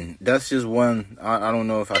one. That's just one. I don't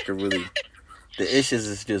know if I could really... The issues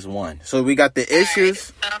is just one. So we got the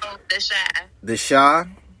issues. Right. So, The Shy.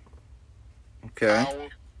 Okay.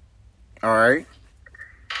 All right.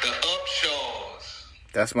 The Upshaws.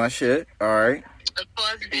 That's my shit. All right. of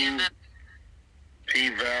course,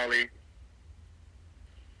 P-Valley.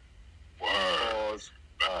 Pause.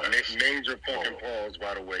 Major fucking pause,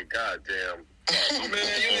 by the way. Goddamn. Man,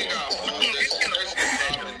 you ain't got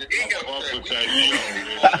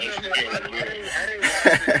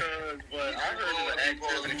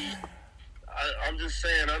I'm just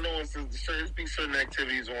saying, I know there's be certain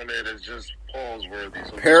activities on there that's just pause worthy.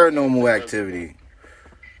 So Paranormal Activity.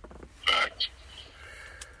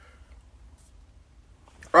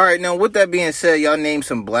 All right, now with that being said, y'all name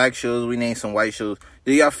some black shows, we name some white shows.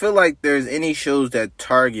 Do y'all feel like there's any shows that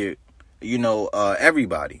target,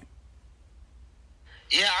 everybody?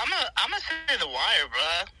 Yeah, I'm gonna say The Wire,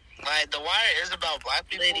 bro. Like, The Wire is about black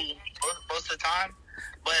people most of the time,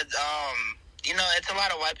 but it's a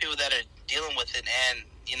lot of white people that are dealing with it, and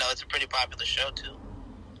it's a pretty popular show too.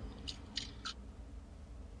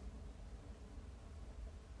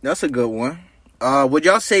 That's a good one. Would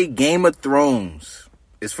y'all say Game of Thrones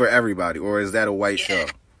is for everybody, or is that a white show?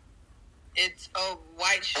 It's a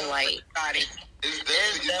white show for everybody.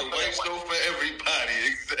 It's a white show for everybody,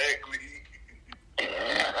 exactly. Just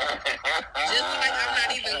like I'm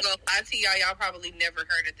not even gonna lie lie to y'all probably never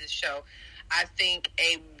heard of this show. I think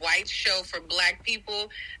a white show for black people.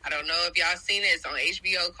 I don't know if y'all seen it. It's on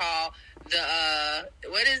HBO called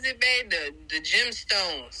what is it, babe? The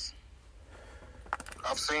Gemstones.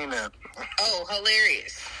 I've seen that. Oh,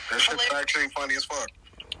 hilarious. That shit's actually funny as fuck.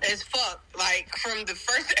 It's fuck. Like, from the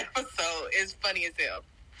first episode, it's funny as hell.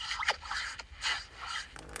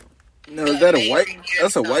 No, is that a white?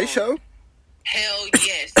 That's a white show? Hell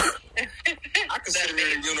yes. I consider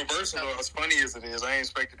it universal, though, as funny as it is. I ain't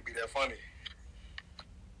expect it to be that funny.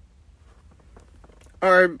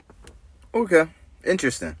 All right. Okay.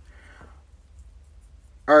 Interesting.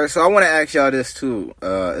 All right, so I want to ask y'all this, too,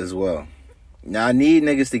 as well. Now, I need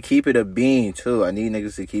niggas to keep it a bean, too. I need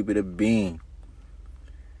niggas to keep it a bean.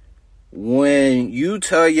 When you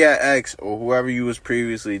tell your ex or whoever you was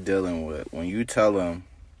previously dealing with, when you tell them,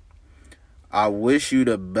 I wish you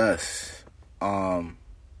the best,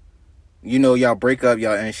 you know, y'all break up,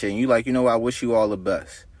 y'all and shit, and you like, you know what, I wish you all the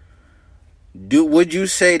best. Would you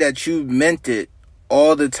say that you meant it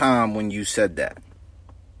all the time when you said that?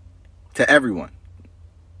 To everyone?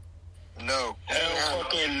 No. Hell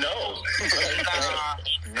fucking no.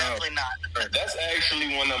 Definitely not. That's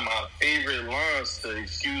actually one of my favorite lines to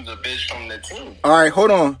excuse a bitch from the team. All right,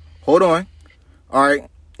 hold on. All right,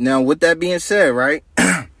 now with that being said, right,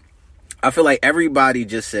 I feel like everybody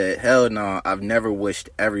just said, hell no, I've never wished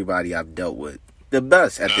everybody I've dealt with the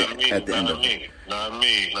best at the end of it. Not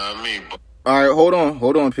me. All right,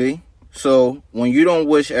 hold on, P. So when you don't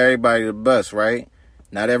wish everybody the best, right?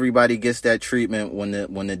 Not everybody gets that treatment when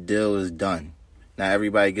the deal is done. Not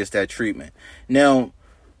everybody gets that treatment. Now,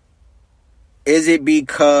 is it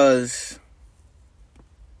because,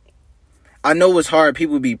 I know it's hard,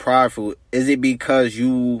 people be prideful. Is it because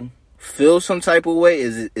you feel some type of way?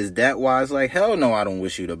 Is that why it's like, hell no, I don't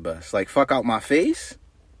wish you the best? Like, fuck out my face?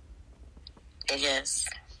 Yes.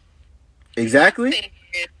 Exactly?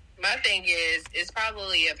 My thing is, it's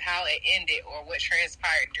probably of how it ended or what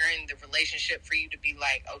transpired during the relationship for you to be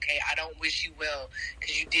like, okay, I don't wish you well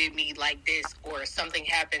because you did me like this, or something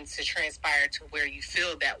happened to transpire to where you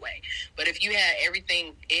feel that way. But if you had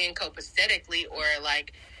everything in copacetically or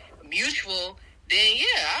like mutual, then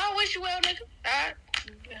yeah, I wish you well, nigga.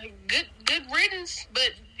 Good riddance,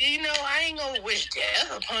 but you know, I ain't gonna wish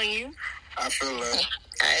death upon you. I feel that.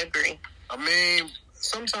 I agree. I mean,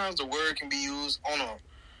 sometimes the word can be used on a...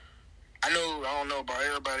 I don't know about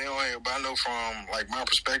everybody on here, but I know from, like, my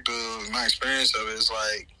perspective, my experience of it, it's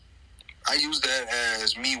like, I use that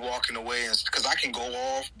as me walking away, because I can go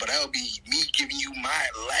off, but that'll be me giving you my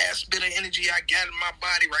last bit of energy I got in my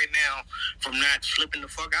body right now from not flipping the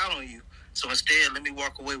fuck out on you. So instead, let me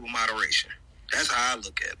walk away with moderation. That's how I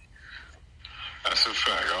look at it. That's a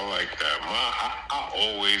fact. I like that. I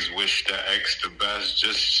always wish the ex the best,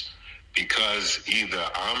 just because either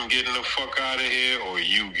I'm getting the fuck out of here or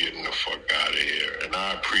you getting the fuck out of here. And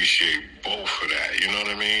I appreciate both of that. You know what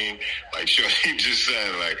I mean? Like Shorty just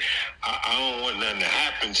said, like, I don't want nothing to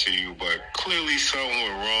happen to you, but clearly something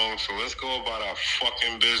went wrong. So let's go about our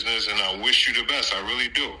fucking business, and I wish you the best. I really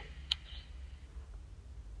do.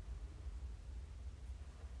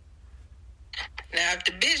 Now, if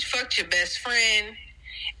the bitch fucked your best friend,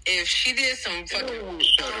 if she did some fucking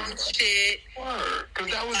shit,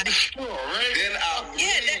 because that was the straw, right? Then I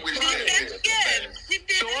really wish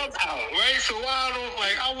So I'm out, right? So I don't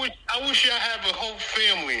like. I wish I have a whole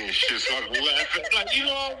family and shit, so I can laugh. Like, you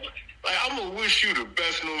know, like I'm gonna wish you the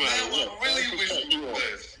best no matter what. I really wish you the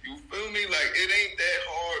best. You feel me? Like, it ain't that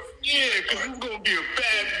hard. Yeah, because you're gonna be a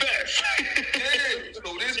bad best. Yeah.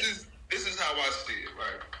 So this is how I see it,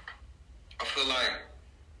 right? I feel like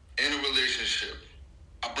in a relationship,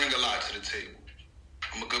 I bring a lot to the table.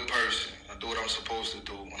 I'm a good person. I do what I'm supposed to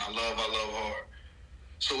do. When I love hard.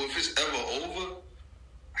 So if it's ever over,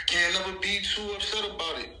 I can't never be too upset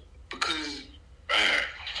about it, because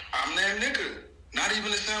I'm that nigga. Not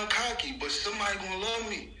even to sound cocky, but somebody gonna love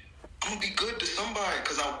me. I'm gonna be good to somebody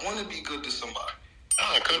because I want to be good to somebody.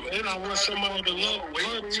 And I want somebody to love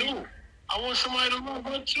her too. I want somebody to love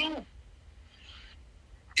her too.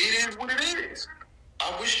 It is what it is.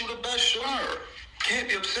 I wish you the best, sure. Can't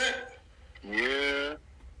be upset. Yeah,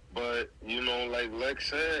 but you know, like Lex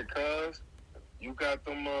said, cuz you got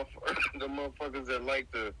the motherfuckers that like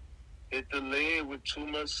to hit the lid with too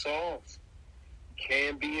much sauce.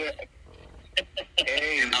 Can't be a...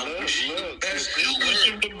 Hey, look, wish you the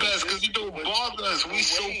best because it don't bother us.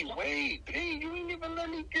 Wait, P, you ain't even let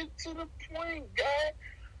me get to the point, guy.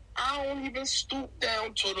 I don't even stoop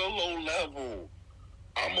down to the low level.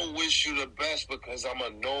 I'm going to wish you the best because I'm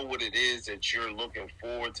going to know what it is that you're looking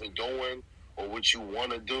forward to doing or what you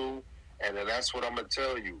want to do. And then that's what I'm going to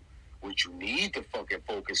tell you. What you need to fucking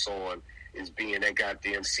focus on is being that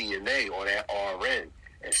goddamn CNA or that RN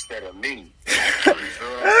instead of me. Because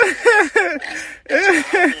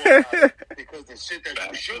the shit that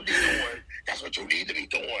you should be doing, that's what you need to be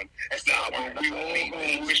doing. That's not what we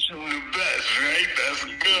all wish you the best, right? That's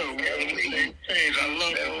good. I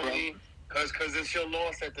love that, bro. Because it's your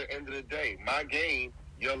loss at the end of the day. My gain,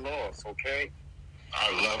 your loss, okay? I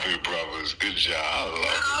love you, brothers. Good job.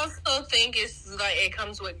 I also think it's like it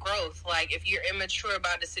comes with growth. Like if you're immature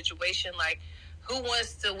about the situation, like who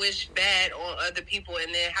wants to wish bad on other people,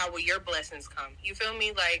 and then how will your blessings come? You feel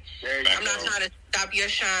me? Like I'm not trying to stop your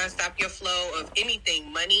shine, stop your flow of anything,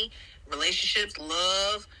 money, relationships,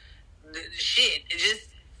 love, shit. Just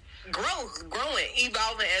growth, growing,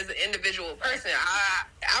 evolving as an individual person.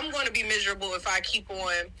 I'm going to be miserable if I keep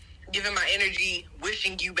on giving my energy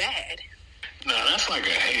wishing you bad. Nah, that's like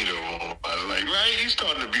a hater. Like, right? He's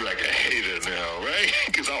starting to be like a hater now, right?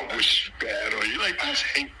 Because I wish bad on you. Like, that's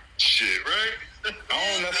hate shit, right? I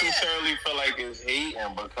don't necessarily feel like it's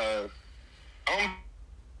hating because I'm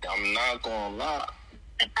not gonna lie.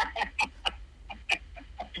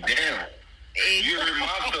 Damn. You hurt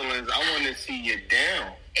my feelings. I want to see you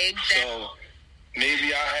down. Exactly. So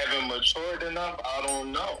maybe I haven't matured enough. I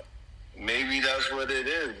don't know. Maybe that's what it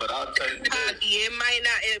is, but I'll tell you this. It might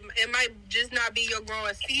not. It might just not be your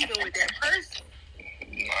growing season with that person.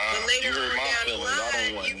 But later on down the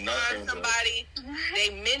line, you find somebody they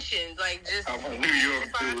mentioned, like just you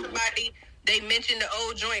find somebody they mentioned the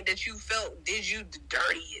old joint that you felt did you the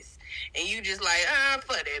dirtiest, and you just like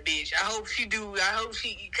fuck that bitch. I hope she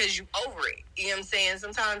because you over it. You know what I'm saying?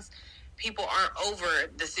 Sometimes people aren't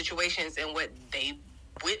over the situations and what they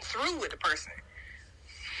went through with the person.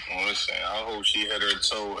 Listen, I hope she hit her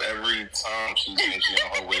toe every time she thinks she's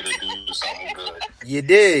on her way to do something good. You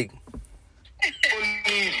dig? I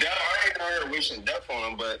ain't heard her wishing death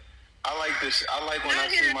on him, but I like this. I like when I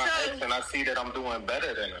see my ex and I see that I'm doing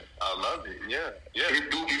better than her. I love it. Yeah.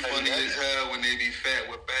 It do be funny as hell when they be fat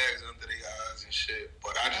with bags under their eyes and shit.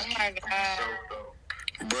 But I just keep myself though.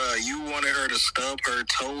 Bruh, you wanted her to stub her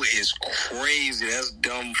toe is crazy. That's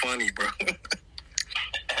dumb funny, bro.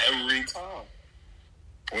 Every time.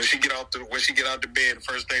 When she get out the bed, the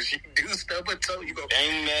first thing she do stub her toe. You go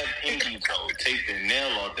bang that pinky toe, take the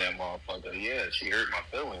nail off that motherfucker. Yeah, she hurt my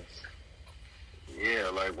feelings. Yeah,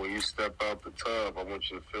 like when you step out the tub, I want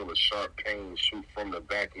you to feel a sharp pain shoot from the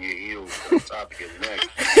back of your heels to the top of your neck,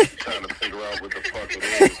 trying to figure out what the fuck it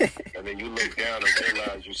is. And then you look down and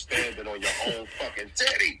realize you're standing on your own fucking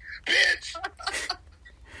titty, bitch.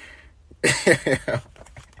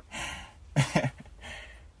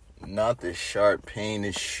 Not the sharp pain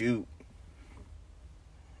to shoot.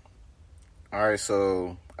 Alright,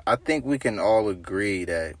 so I think we can all agree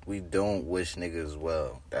that we don't wish niggas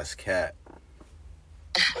well. That's cat.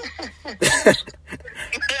 I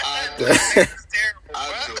do. I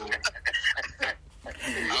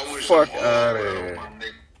wish fuck out of here.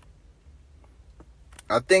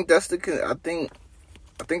 I think that's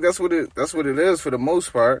what it is for the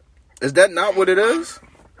most part. Is that not what it is?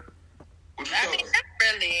 I mean, not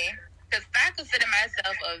really. Because I consider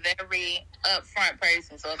myself a very upfront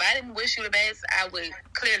person. So if I didn't wish you the best, I would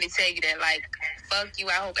clearly tell you that, like, fuck you,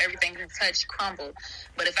 I hope everything you touch crumble.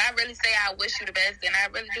 But if I really say I wish you the best, then I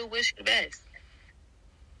really do wish you the best.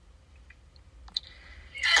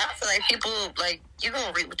 I feel like people, like, you're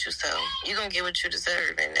going to reap what you sow. You're going to get what you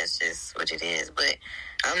deserve, and that's just what it is. But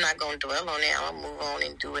I'm not going to dwell on it. I'm going to move on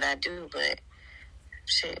and do what I do. But,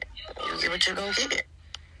 shit, you get what you're going to get.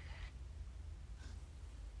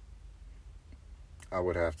 I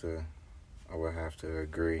would have to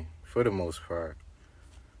agree for the most part.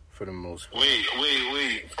 Wait.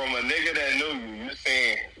 From a nigga that knew you, you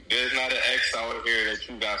saying there's not an ex out here that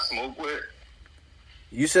you got smoke with?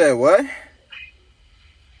 You said what?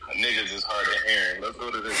 A nigga just hard of hearing. Let's go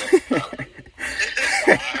to the next topic.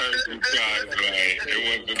 I heard you guys right.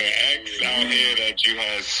 It wasn't an ex out here that you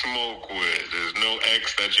had smoke with. There's no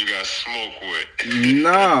ex that you got smoke with.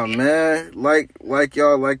 Nah, man. Like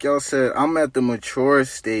y'all said, I'm at the mature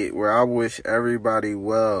state where I wish everybody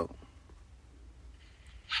well.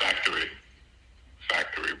 Factory,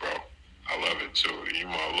 bro. I love it too. You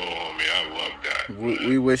my little homie. I love that.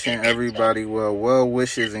 We wishing everybody well. Well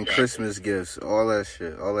wishes and Christmas gifts. All that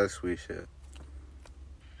shit. All that sweet shit.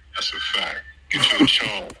 That's a fact. Get you a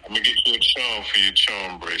charm. I'm going to get you a charm for your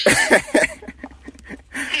charm bracelet.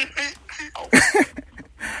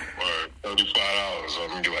 Word. $35. I'm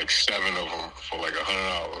going to get like 7 of them for like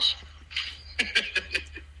 $100.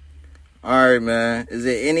 Alright, man. Is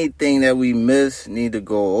there anything that we missed, need to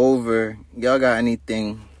go over? Y'all got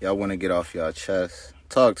anything y'all want to get off y'all chest?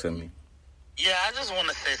 Talk to me. Yeah, I just want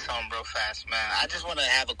to say something real fast, man. I just want to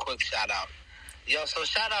have a quick shout out. Yo, so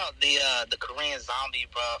shout out the Korean Zombie,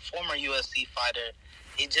 bro, former UFC fighter.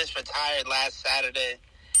 He just retired last Saturday.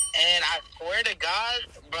 And I swear to God,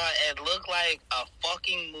 bro, it looked like a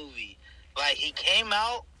fucking movie. Like, he came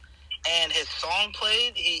out and his song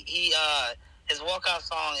played. His walkout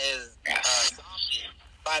song is Zombie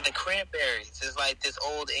by the Cranberries. It's like this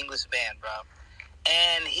old English band, bro.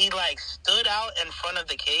 And he, like, stood out in front of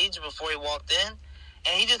the cage before he walked in.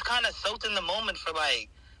 And he just kind of soaked in the moment for, like,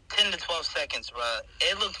 10 to 12 seconds, bro.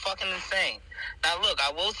 It looked fucking insane. Now, look,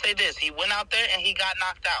 I will say this. He went out there and he got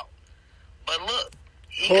knocked out. But look.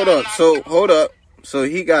 Hold up. So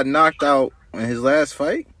he got knocked out in his last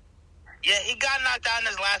fight? Yeah, he got knocked out in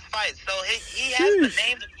his last fight. So he has the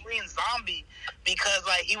name the Korean Zombie because,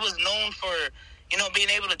 like, he was known for, you know, being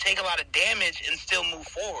able to take a lot of damage and still move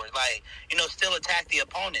forward. Like, you know, still attack the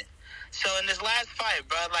opponent. So in this last fight,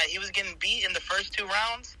 bro, like, he was getting beat in the first 2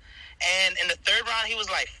 rounds. And in the 3rd round, he was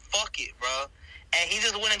like, fuck it, bro. And he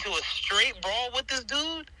just went into a straight brawl with this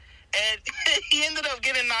dude. And he ended up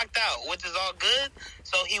getting knocked out, which is all good.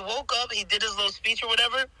 So he woke up, he did his little speech or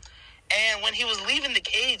whatever. And when he was leaving the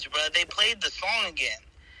cage, bro, they played the song again.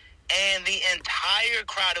 And the entire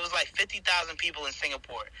crowd, it was like 50,000 people in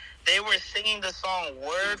Singapore. They were singing the song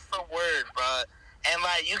word for word, bro. And,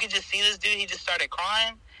 like, you could just see this dude, he just started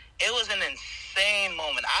crying. It was an insane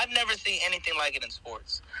moment. I've never seen anything like it in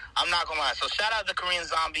sports. I'm not going to lie. So shout out the Korean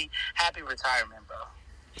Zombie. Happy retirement, bro.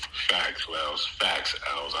 Facts, Wells. Facts,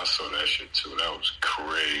 Els. I saw that shit, too. That was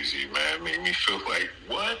crazy, man. It made me feel like,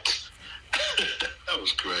 what? That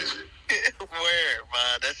was crazy. Word,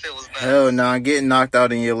 bro. That shit was nuts. Hell nah, getting knocked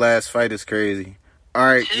out in your last fight is crazy. All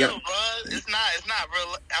right. Chill, bro. It's not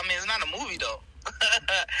real. I mean, it's not a movie, though.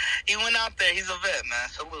 He went out there. He's a vet, man.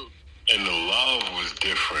 Salute. And the love was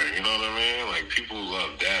different, you know what I mean? Like, people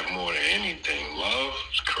love that more than anything. Love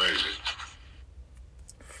is crazy.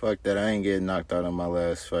 Fuck that, I ain't getting knocked out in my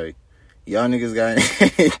last fight. Y'all niggas got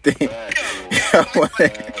anything? I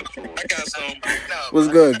got some. What's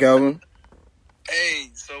good, Calvin? Hey,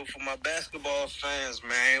 so for my basketball fans,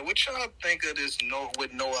 man, what y'all think of this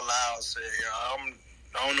with Noah Lyles said?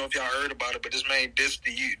 I don't know if y'all heard about it, but this man dissed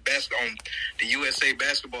the USA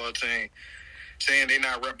basketball team, saying they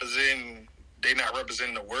not representing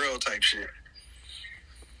the world type shit.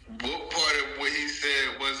 What part of what he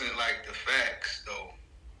said wasn't like the facts though?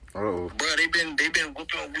 Oh, bro, we've been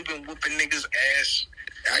whooping niggas ass.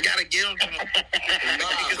 I gotta get them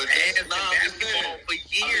for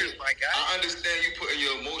years, my guy. I understand you putting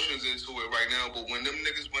your emotions into it right now, but when them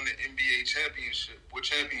niggas win the NBA championship, what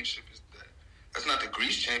championship is that? That's not the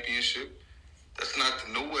Greece championship. That's not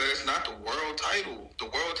it's not the world title. The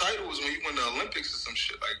world title is when you win the Olympics or some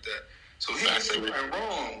shit like that. So he didn't say nothing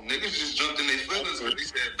wrong. Niggas just jumped in their feelings when he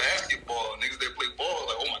said basketball. Niggas that play ball,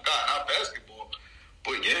 like, oh my God, not basketball.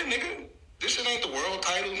 But yeah, nigga, this shit ain't the world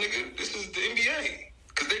title, nigga. This is the NBA.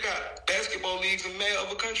 Because they got basketball leagues in many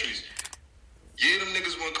other countries. Yeah, them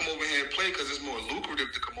niggas want to come over here and play because it's more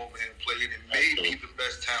lucrative to come over here and play. And it may be the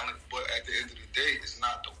best talent, but at the end of the day, it's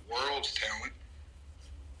not the world's talent.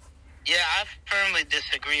 Yeah, I firmly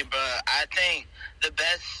disagree, bro. I think the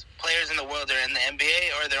best players in the world are in the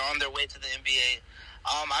NBA or they're on their way to the NBA.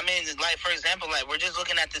 I mean, like, for example, like, we're just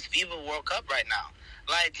looking at this FIBA World Cup right now.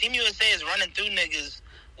 Like, Team USA is running through niggas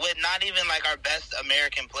with not even, like, our best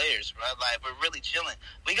American players, bro. Like, we're really chilling.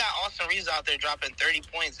 We got Austin Reeves out there dropping 30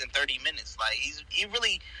 points in 30 minutes. Like, he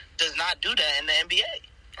really does not do that in the NBA.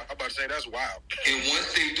 I'm about to say that's wild. And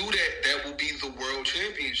once they do that, that will be the world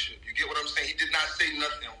championship. You get what I'm saying? He did not say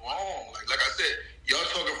nothing wrong. Like I said, y'all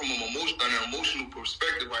talking from an emotional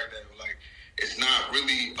perspective right now. Like, it's not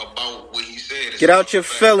really about what he said. It's get out your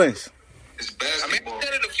feelings. It's basketball. I mean, he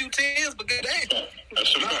said it a few times, but good day.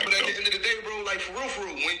 That's but at the end of the day, bro, like, for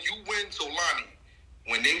real, when you win Solani,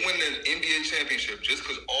 when they win the NBA championship, just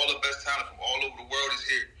because all the best talent from all over the world is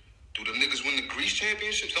here, do the niggas win the Greece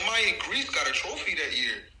championship? Somebody in Greece got a trophy that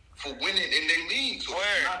year for winning in their league. So no,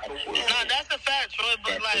 that's a fact, Troy.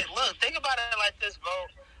 But, like, look, think about it like this, bro.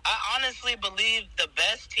 I honestly believe the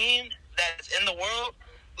best team that's in the world,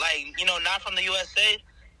 like, you know, not from the USA,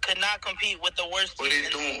 could not compete with the worst team. But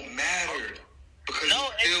it don't matter. Because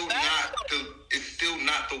it's still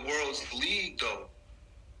not the world's league, though.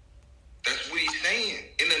 That's what he's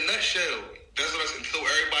saying. In a nutshell. That's what I said. So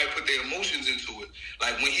everybody put their emotions into it.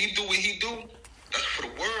 Like, when he do what he do, that's for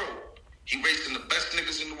the world. He racing the best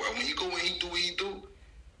niggas in the world. When he go and he do what he do,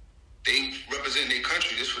 they represent their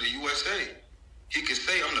country. This for the USA. He could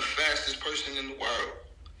say, I'm the fastest person in the world.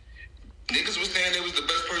 Niggas was saying they was the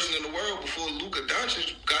best person in the world before Luka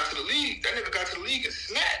Doncic got to the league. That nigga got to the league and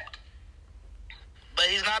snapped. But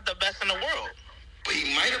he's not the best in the world.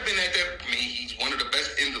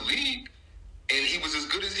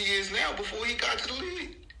 out before he got to the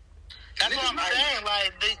league. That's what I'm saying.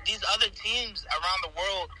 Like these other teams around the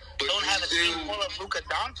world don't have a team full of Luka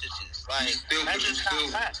Doncic's. Like that's just not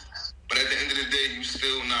facts. But at the end of the day, you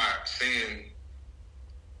still not saying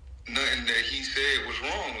nothing that he said was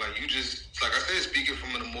wrong. Like you just, like I said, speaking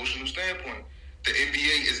from an emotional standpoint, the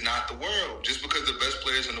NBA is not the world. Just because the best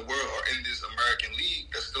players in the world are in this American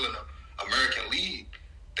league, that's still an American league.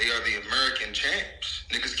 They are the American champs.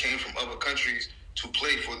 Niggas came from other countries to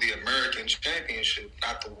play for the American championship,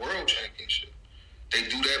 not the world championship. They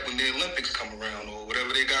do that when the Olympics come around or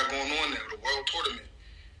whatever they got going on there, the world tournament.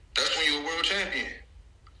 That's when you're a world champion.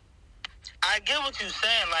 I get what you're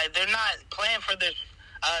saying. Like, they're not playing for their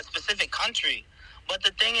specific country. But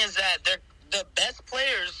the thing is that they're the best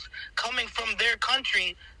players coming from their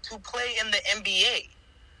country to play in the NBA.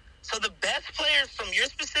 So the best players from your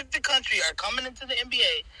specific country are coming into the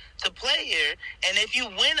NBA to play here. And if you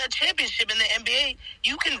win a championship in the NBA,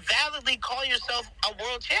 you can validly call yourself a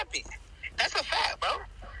world champion. That's a fact, bro.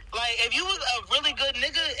 Like, if you was a really good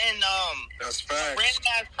nigga in that's a random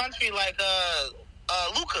ass country like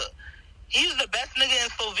Luka, he's the best nigga in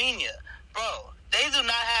Slovenia. Bro, they do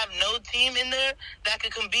not have no team in there that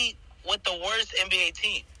could compete with the worst NBA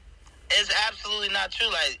team. It's absolutely not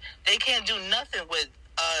true. Like, they can't do nothing with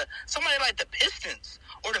somebody like the Pistons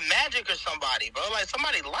or the Magic or somebody, bro. Like,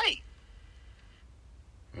 somebody light.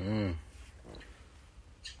 All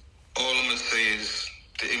I'm going to say is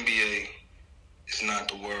the NBA is not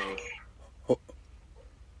the world.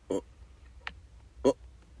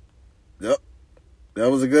 Yep. That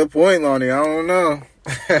was a good point, Lonnie. I don't know.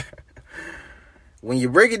 When you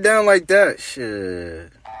break it down like that,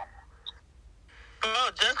 shit.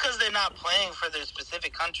 Bro, just because they're not playing for their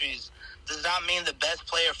specific countries does not mean the best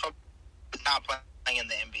player from is not playing in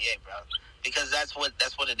the NBA, bro. Because that's what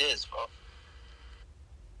it is, bro.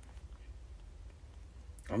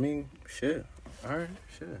 I mean, shit. All right,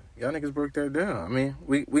 shit. Y'all niggas broke that down. I mean,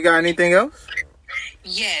 we got anything else?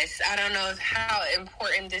 Yes, I don't know how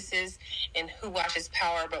important this is and who watches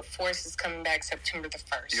Power, but Force is coming back September the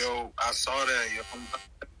 1st. Yo, I saw that. Yo,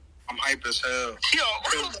 I'm hype as hell.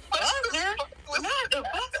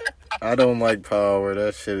 I don't like Power.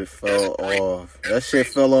 That shit fell off. That shit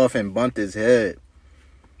fell off and bumped his head.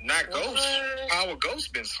 Not Ghost. Power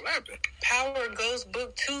Ghost been slapping. Power Ghost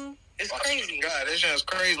Book 2 is crazy. God, that shit's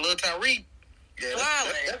crazy. Lil Tyreek. Yeah,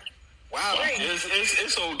 wow.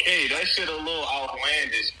 It's okay. That shit a little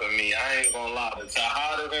outlandish for me. I ain't gonna lie. The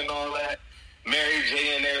Tahada and all that. Mary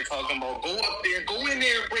J in there talking about go up there, go in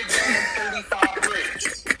there and break down 35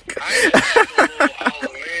 bricks. I ain't a little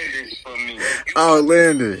outlandish for me.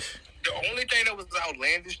 Outlandish. The only thing that was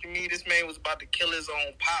outlandish to me, this man was about to kill his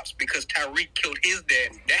own pops because Tyreek killed his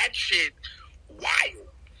daddy. That shit, wild.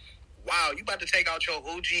 Wow, you about to take out your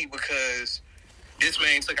OG because this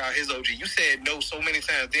man took out his OG. You said no so many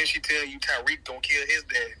times. Then she tell you Tyreek don't kill his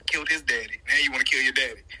daddy, killed his daddy. Now you want to kill your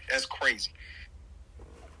daddy. That's crazy.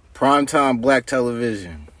 Primetime black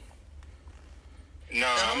television. No,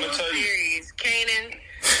 I'm gonna tell you. Series, Kanan,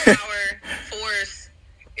 Power, Force.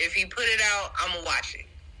 If he put it out, I'm gonna watch it.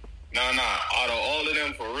 Nah. Out of all of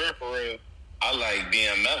them, for real, I like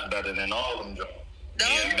BMF better than all of them.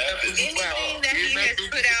 Anything that he has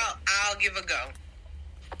put out, I'll give a go.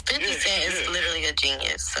 50 Cent is literally a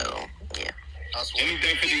genius, so yeah.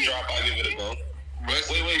 Anything 50 drop, I'll give it a go.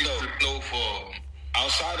 Wait, though. Snowfall.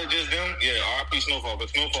 Outside of just them, yeah, R.I.P. Snowfall, but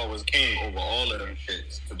Snowfall was king over all of them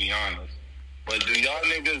shits, to be honest. But do y'all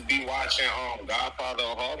niggas be watching Godfather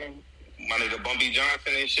of Harlem? My nigga Bumpy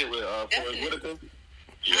Johnson and shit with Forrest Whitaker?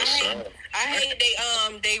 Yes, sir. I hate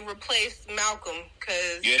they replaced Malcolm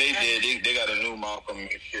because yeah, they did. They got a new Malcolm and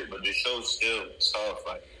shit, but the show's still tough.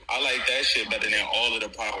 Like, I like that shit better than all of the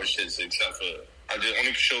Power shits except for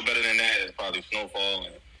only show better than that is probably Snowfall,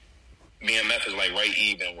 and BMF is like right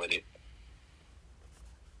even with it.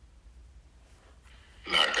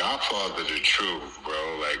 Nah, Godfather the truth,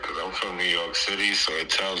 bro. Like, cause I'm from New York City, so it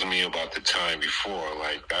tells me about the time before.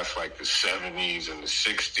 Like, that's like the 70s and the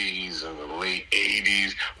 60s and the late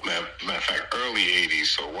 80s. Matter of fact, early 80s.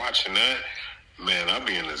 So watching that, man, I'll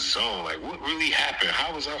be in the zone. Like, what really happened?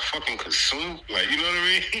 How was I fucking consumed? Like, you know what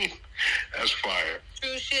I mean? That's fire.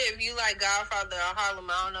 True shit. If you like Godfather of Harlem,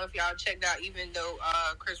 I don't know if y'all checked out, even though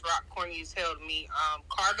Chris Rock corny as hell to me,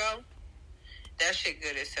 Cargo. That shit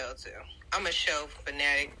good as hell too. I'm a show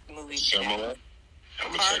fanatic, movie fan.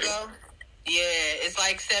 Cargo? Yeah, it's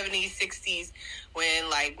like 70s, 60s when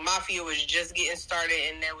like Mafia was just getting started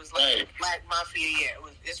and there was like Black Mafia. Yeah,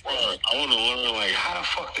 it's really I want to learn like how the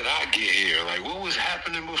fuck did I get here? Like what was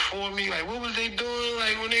happening before me? Like what was they doing?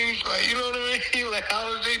 Like when they like you know what I mean? Like how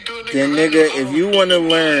was they doing? Then nigga, if you want to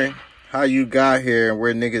learn how you got here and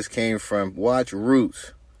where niggas came from. Watch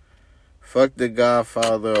Roots. Fuck the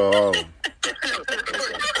Godfather or all.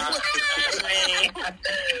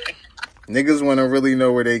 Niggas want to really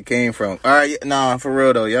know where they came from. All right, nah, for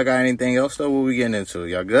real though. Y'all got anything else though? What we getting into?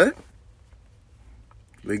 Y'all good?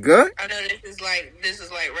 We good? I know this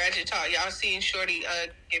is like ratchet talk. Y'all seen Shorty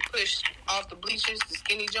get pushed off the bleachers, the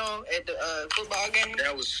skinny John at the football game?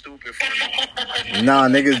 That was stupid funny. Nah,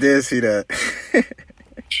 niggas did see that.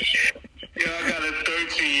 Yo, I got a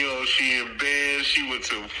 13-year-old. She in bed. She went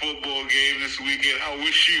to a football game this weekend. I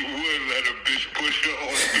wish she would let a bitch push her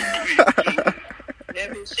off the bleachers. That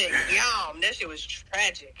bitch shit, yum. That shit was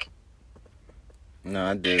tragic. No,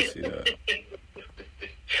 I did see that.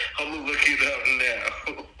 I'm gonna look it up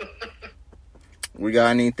now. We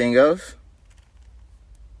got anything else?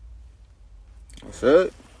 That's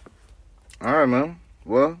it? Alright, man.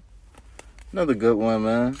 Well, another good one,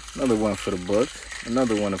 man. Another one for the books.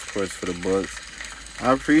 Another one, of course, for the books.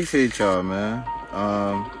 I appreciate y'all, man.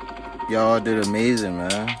 Y'all did amazing,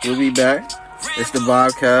 man. We'll be back. It's the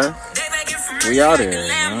Bobcast. We out here,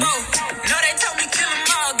 man. No, they told me kill them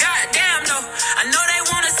all, goddamn, no. I know they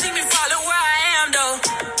wanna see me follow where I am, though.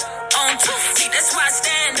 On 2 feet, that's why I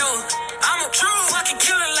stand, though. I'm a true fucking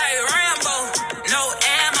killer like Rambo. No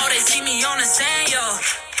ammo, they see me on the sand, yo.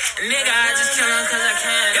 Nigga, I just kill them cause I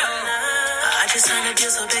can, yo. I just signed a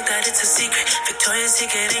deal so big that it's a secret. Victoria's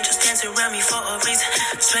Secret angels dancing around me for a reason.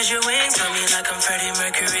 Spread your wings on me like I'm Freddie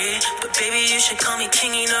Mercury. But baby, you should call me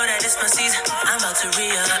king, you know that it's my season. I'm about to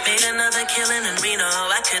re-up, made another killing in Reno.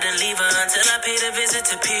 I couldn't leave her until I paid a visit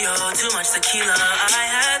to P.O. Too much tequila, I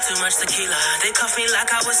had too much tequila. They cuffed me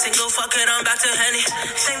like I was single, fuck it, I'm back to Henny.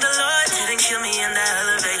 Thank the Lord, didn't kill me in the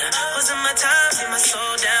elevator. Wasn't my time, see my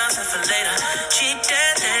soul down, set for later. Cheap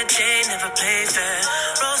dead that day, never played fair.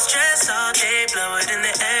 Roll stress all day, blow it in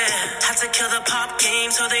the air. Had to kill the pop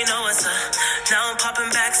game so they know what's up. Now I'm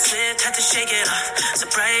popping back swift, had to shake it off.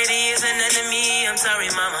 Sobriety is an enemy, I'm sorry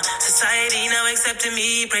mama. Society now accepting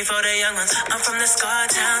me, pray for the young ones. I'm from the Scar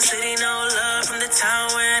Town city, no love from the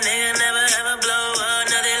town where a nigga never ever blow up.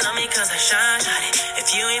 Now they love me cause I shine, shawty.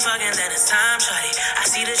 If you ain't fucking then it's time, shawty. I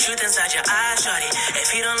see the truth inside your eyes, shawty.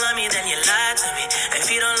 If you don't love me then you lied to me.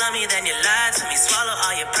 If you don't love me then you lied to me. Swallow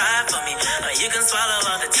all your pride for me, or you can swallow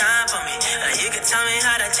all the time for me. You can tell me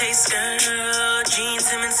how to taste, girl. Gene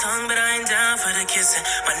Simmons tongue, but I ain't down for the kissing.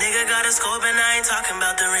 My nigga got a scope and I ain't talking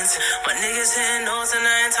about the rinsing. My niggas hitting notes and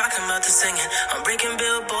I ain't talking about the singing. I'm breaking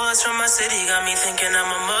billboards from my city, got me thinking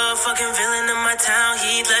I'm a motherfucking villain in my town.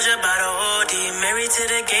 Heat ledger by the OD. Married to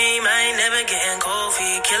the game, I ain't never getting cold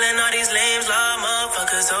feet. Killing all these lames, law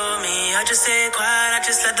motherfuckers hold me. I just stay quiet, I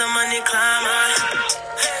just let the money climb up.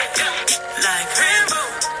 Like Rambo,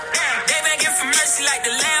 they begging for mercy like the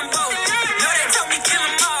Lambo. No, they told me kill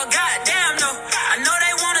them all, goddamn, no. I know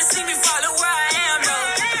they wanna see me follow where I am, though.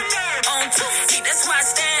 On 2 feet, that's why I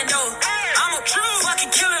stand, though. I'm a true fucking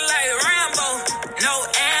killer like Rambo. No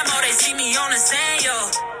ammo, they see me on the sand, yo.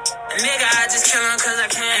 Nigga, I just kill him cause I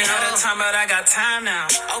can. Ain't all the time, but I got time now.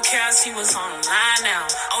 Okay, I see what's on the line now.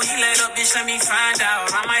 Oh, he laid up, bitch, let me find out.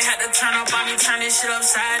 I might have to turn up on me, turn this shit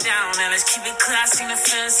upside down. Now let's keep it clear, I seen the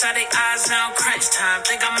fear inside their eyes now. Crunch time,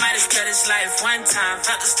 think I might have spent his life one time.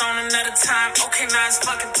 Felt the stone another time, okay, now it's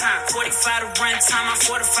fucking time. 45 to run time, I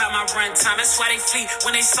fortified my run time. That's why they flee,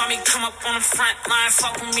 when they saw me come up on the front line.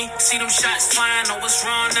 Fuck with me, see them shots flying, know what's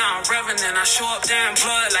wrong now. Revenant, I show up there in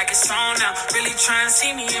blood like it's on now. Really trying to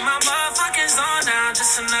see me in my motherfucking zone now.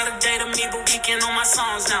 Just another day to me, but weekend on my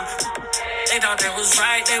songs now. They thought they was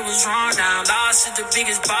right, they was wrong now. Lost at the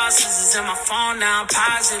biggest bosses is in my phone now.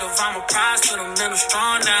 Positive, I'm a prize for them, then I'm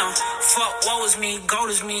strong now. Fuck, what was me, gold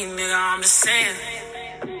is me, nigga, I'm just saying.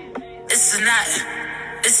 This is not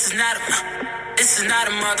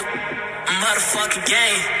a motherfucking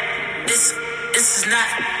game. This is not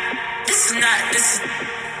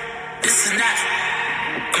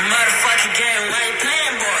a motherfucking game. Why you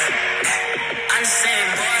playing, boy? I'm just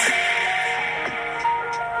saying, boy.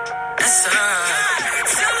 That's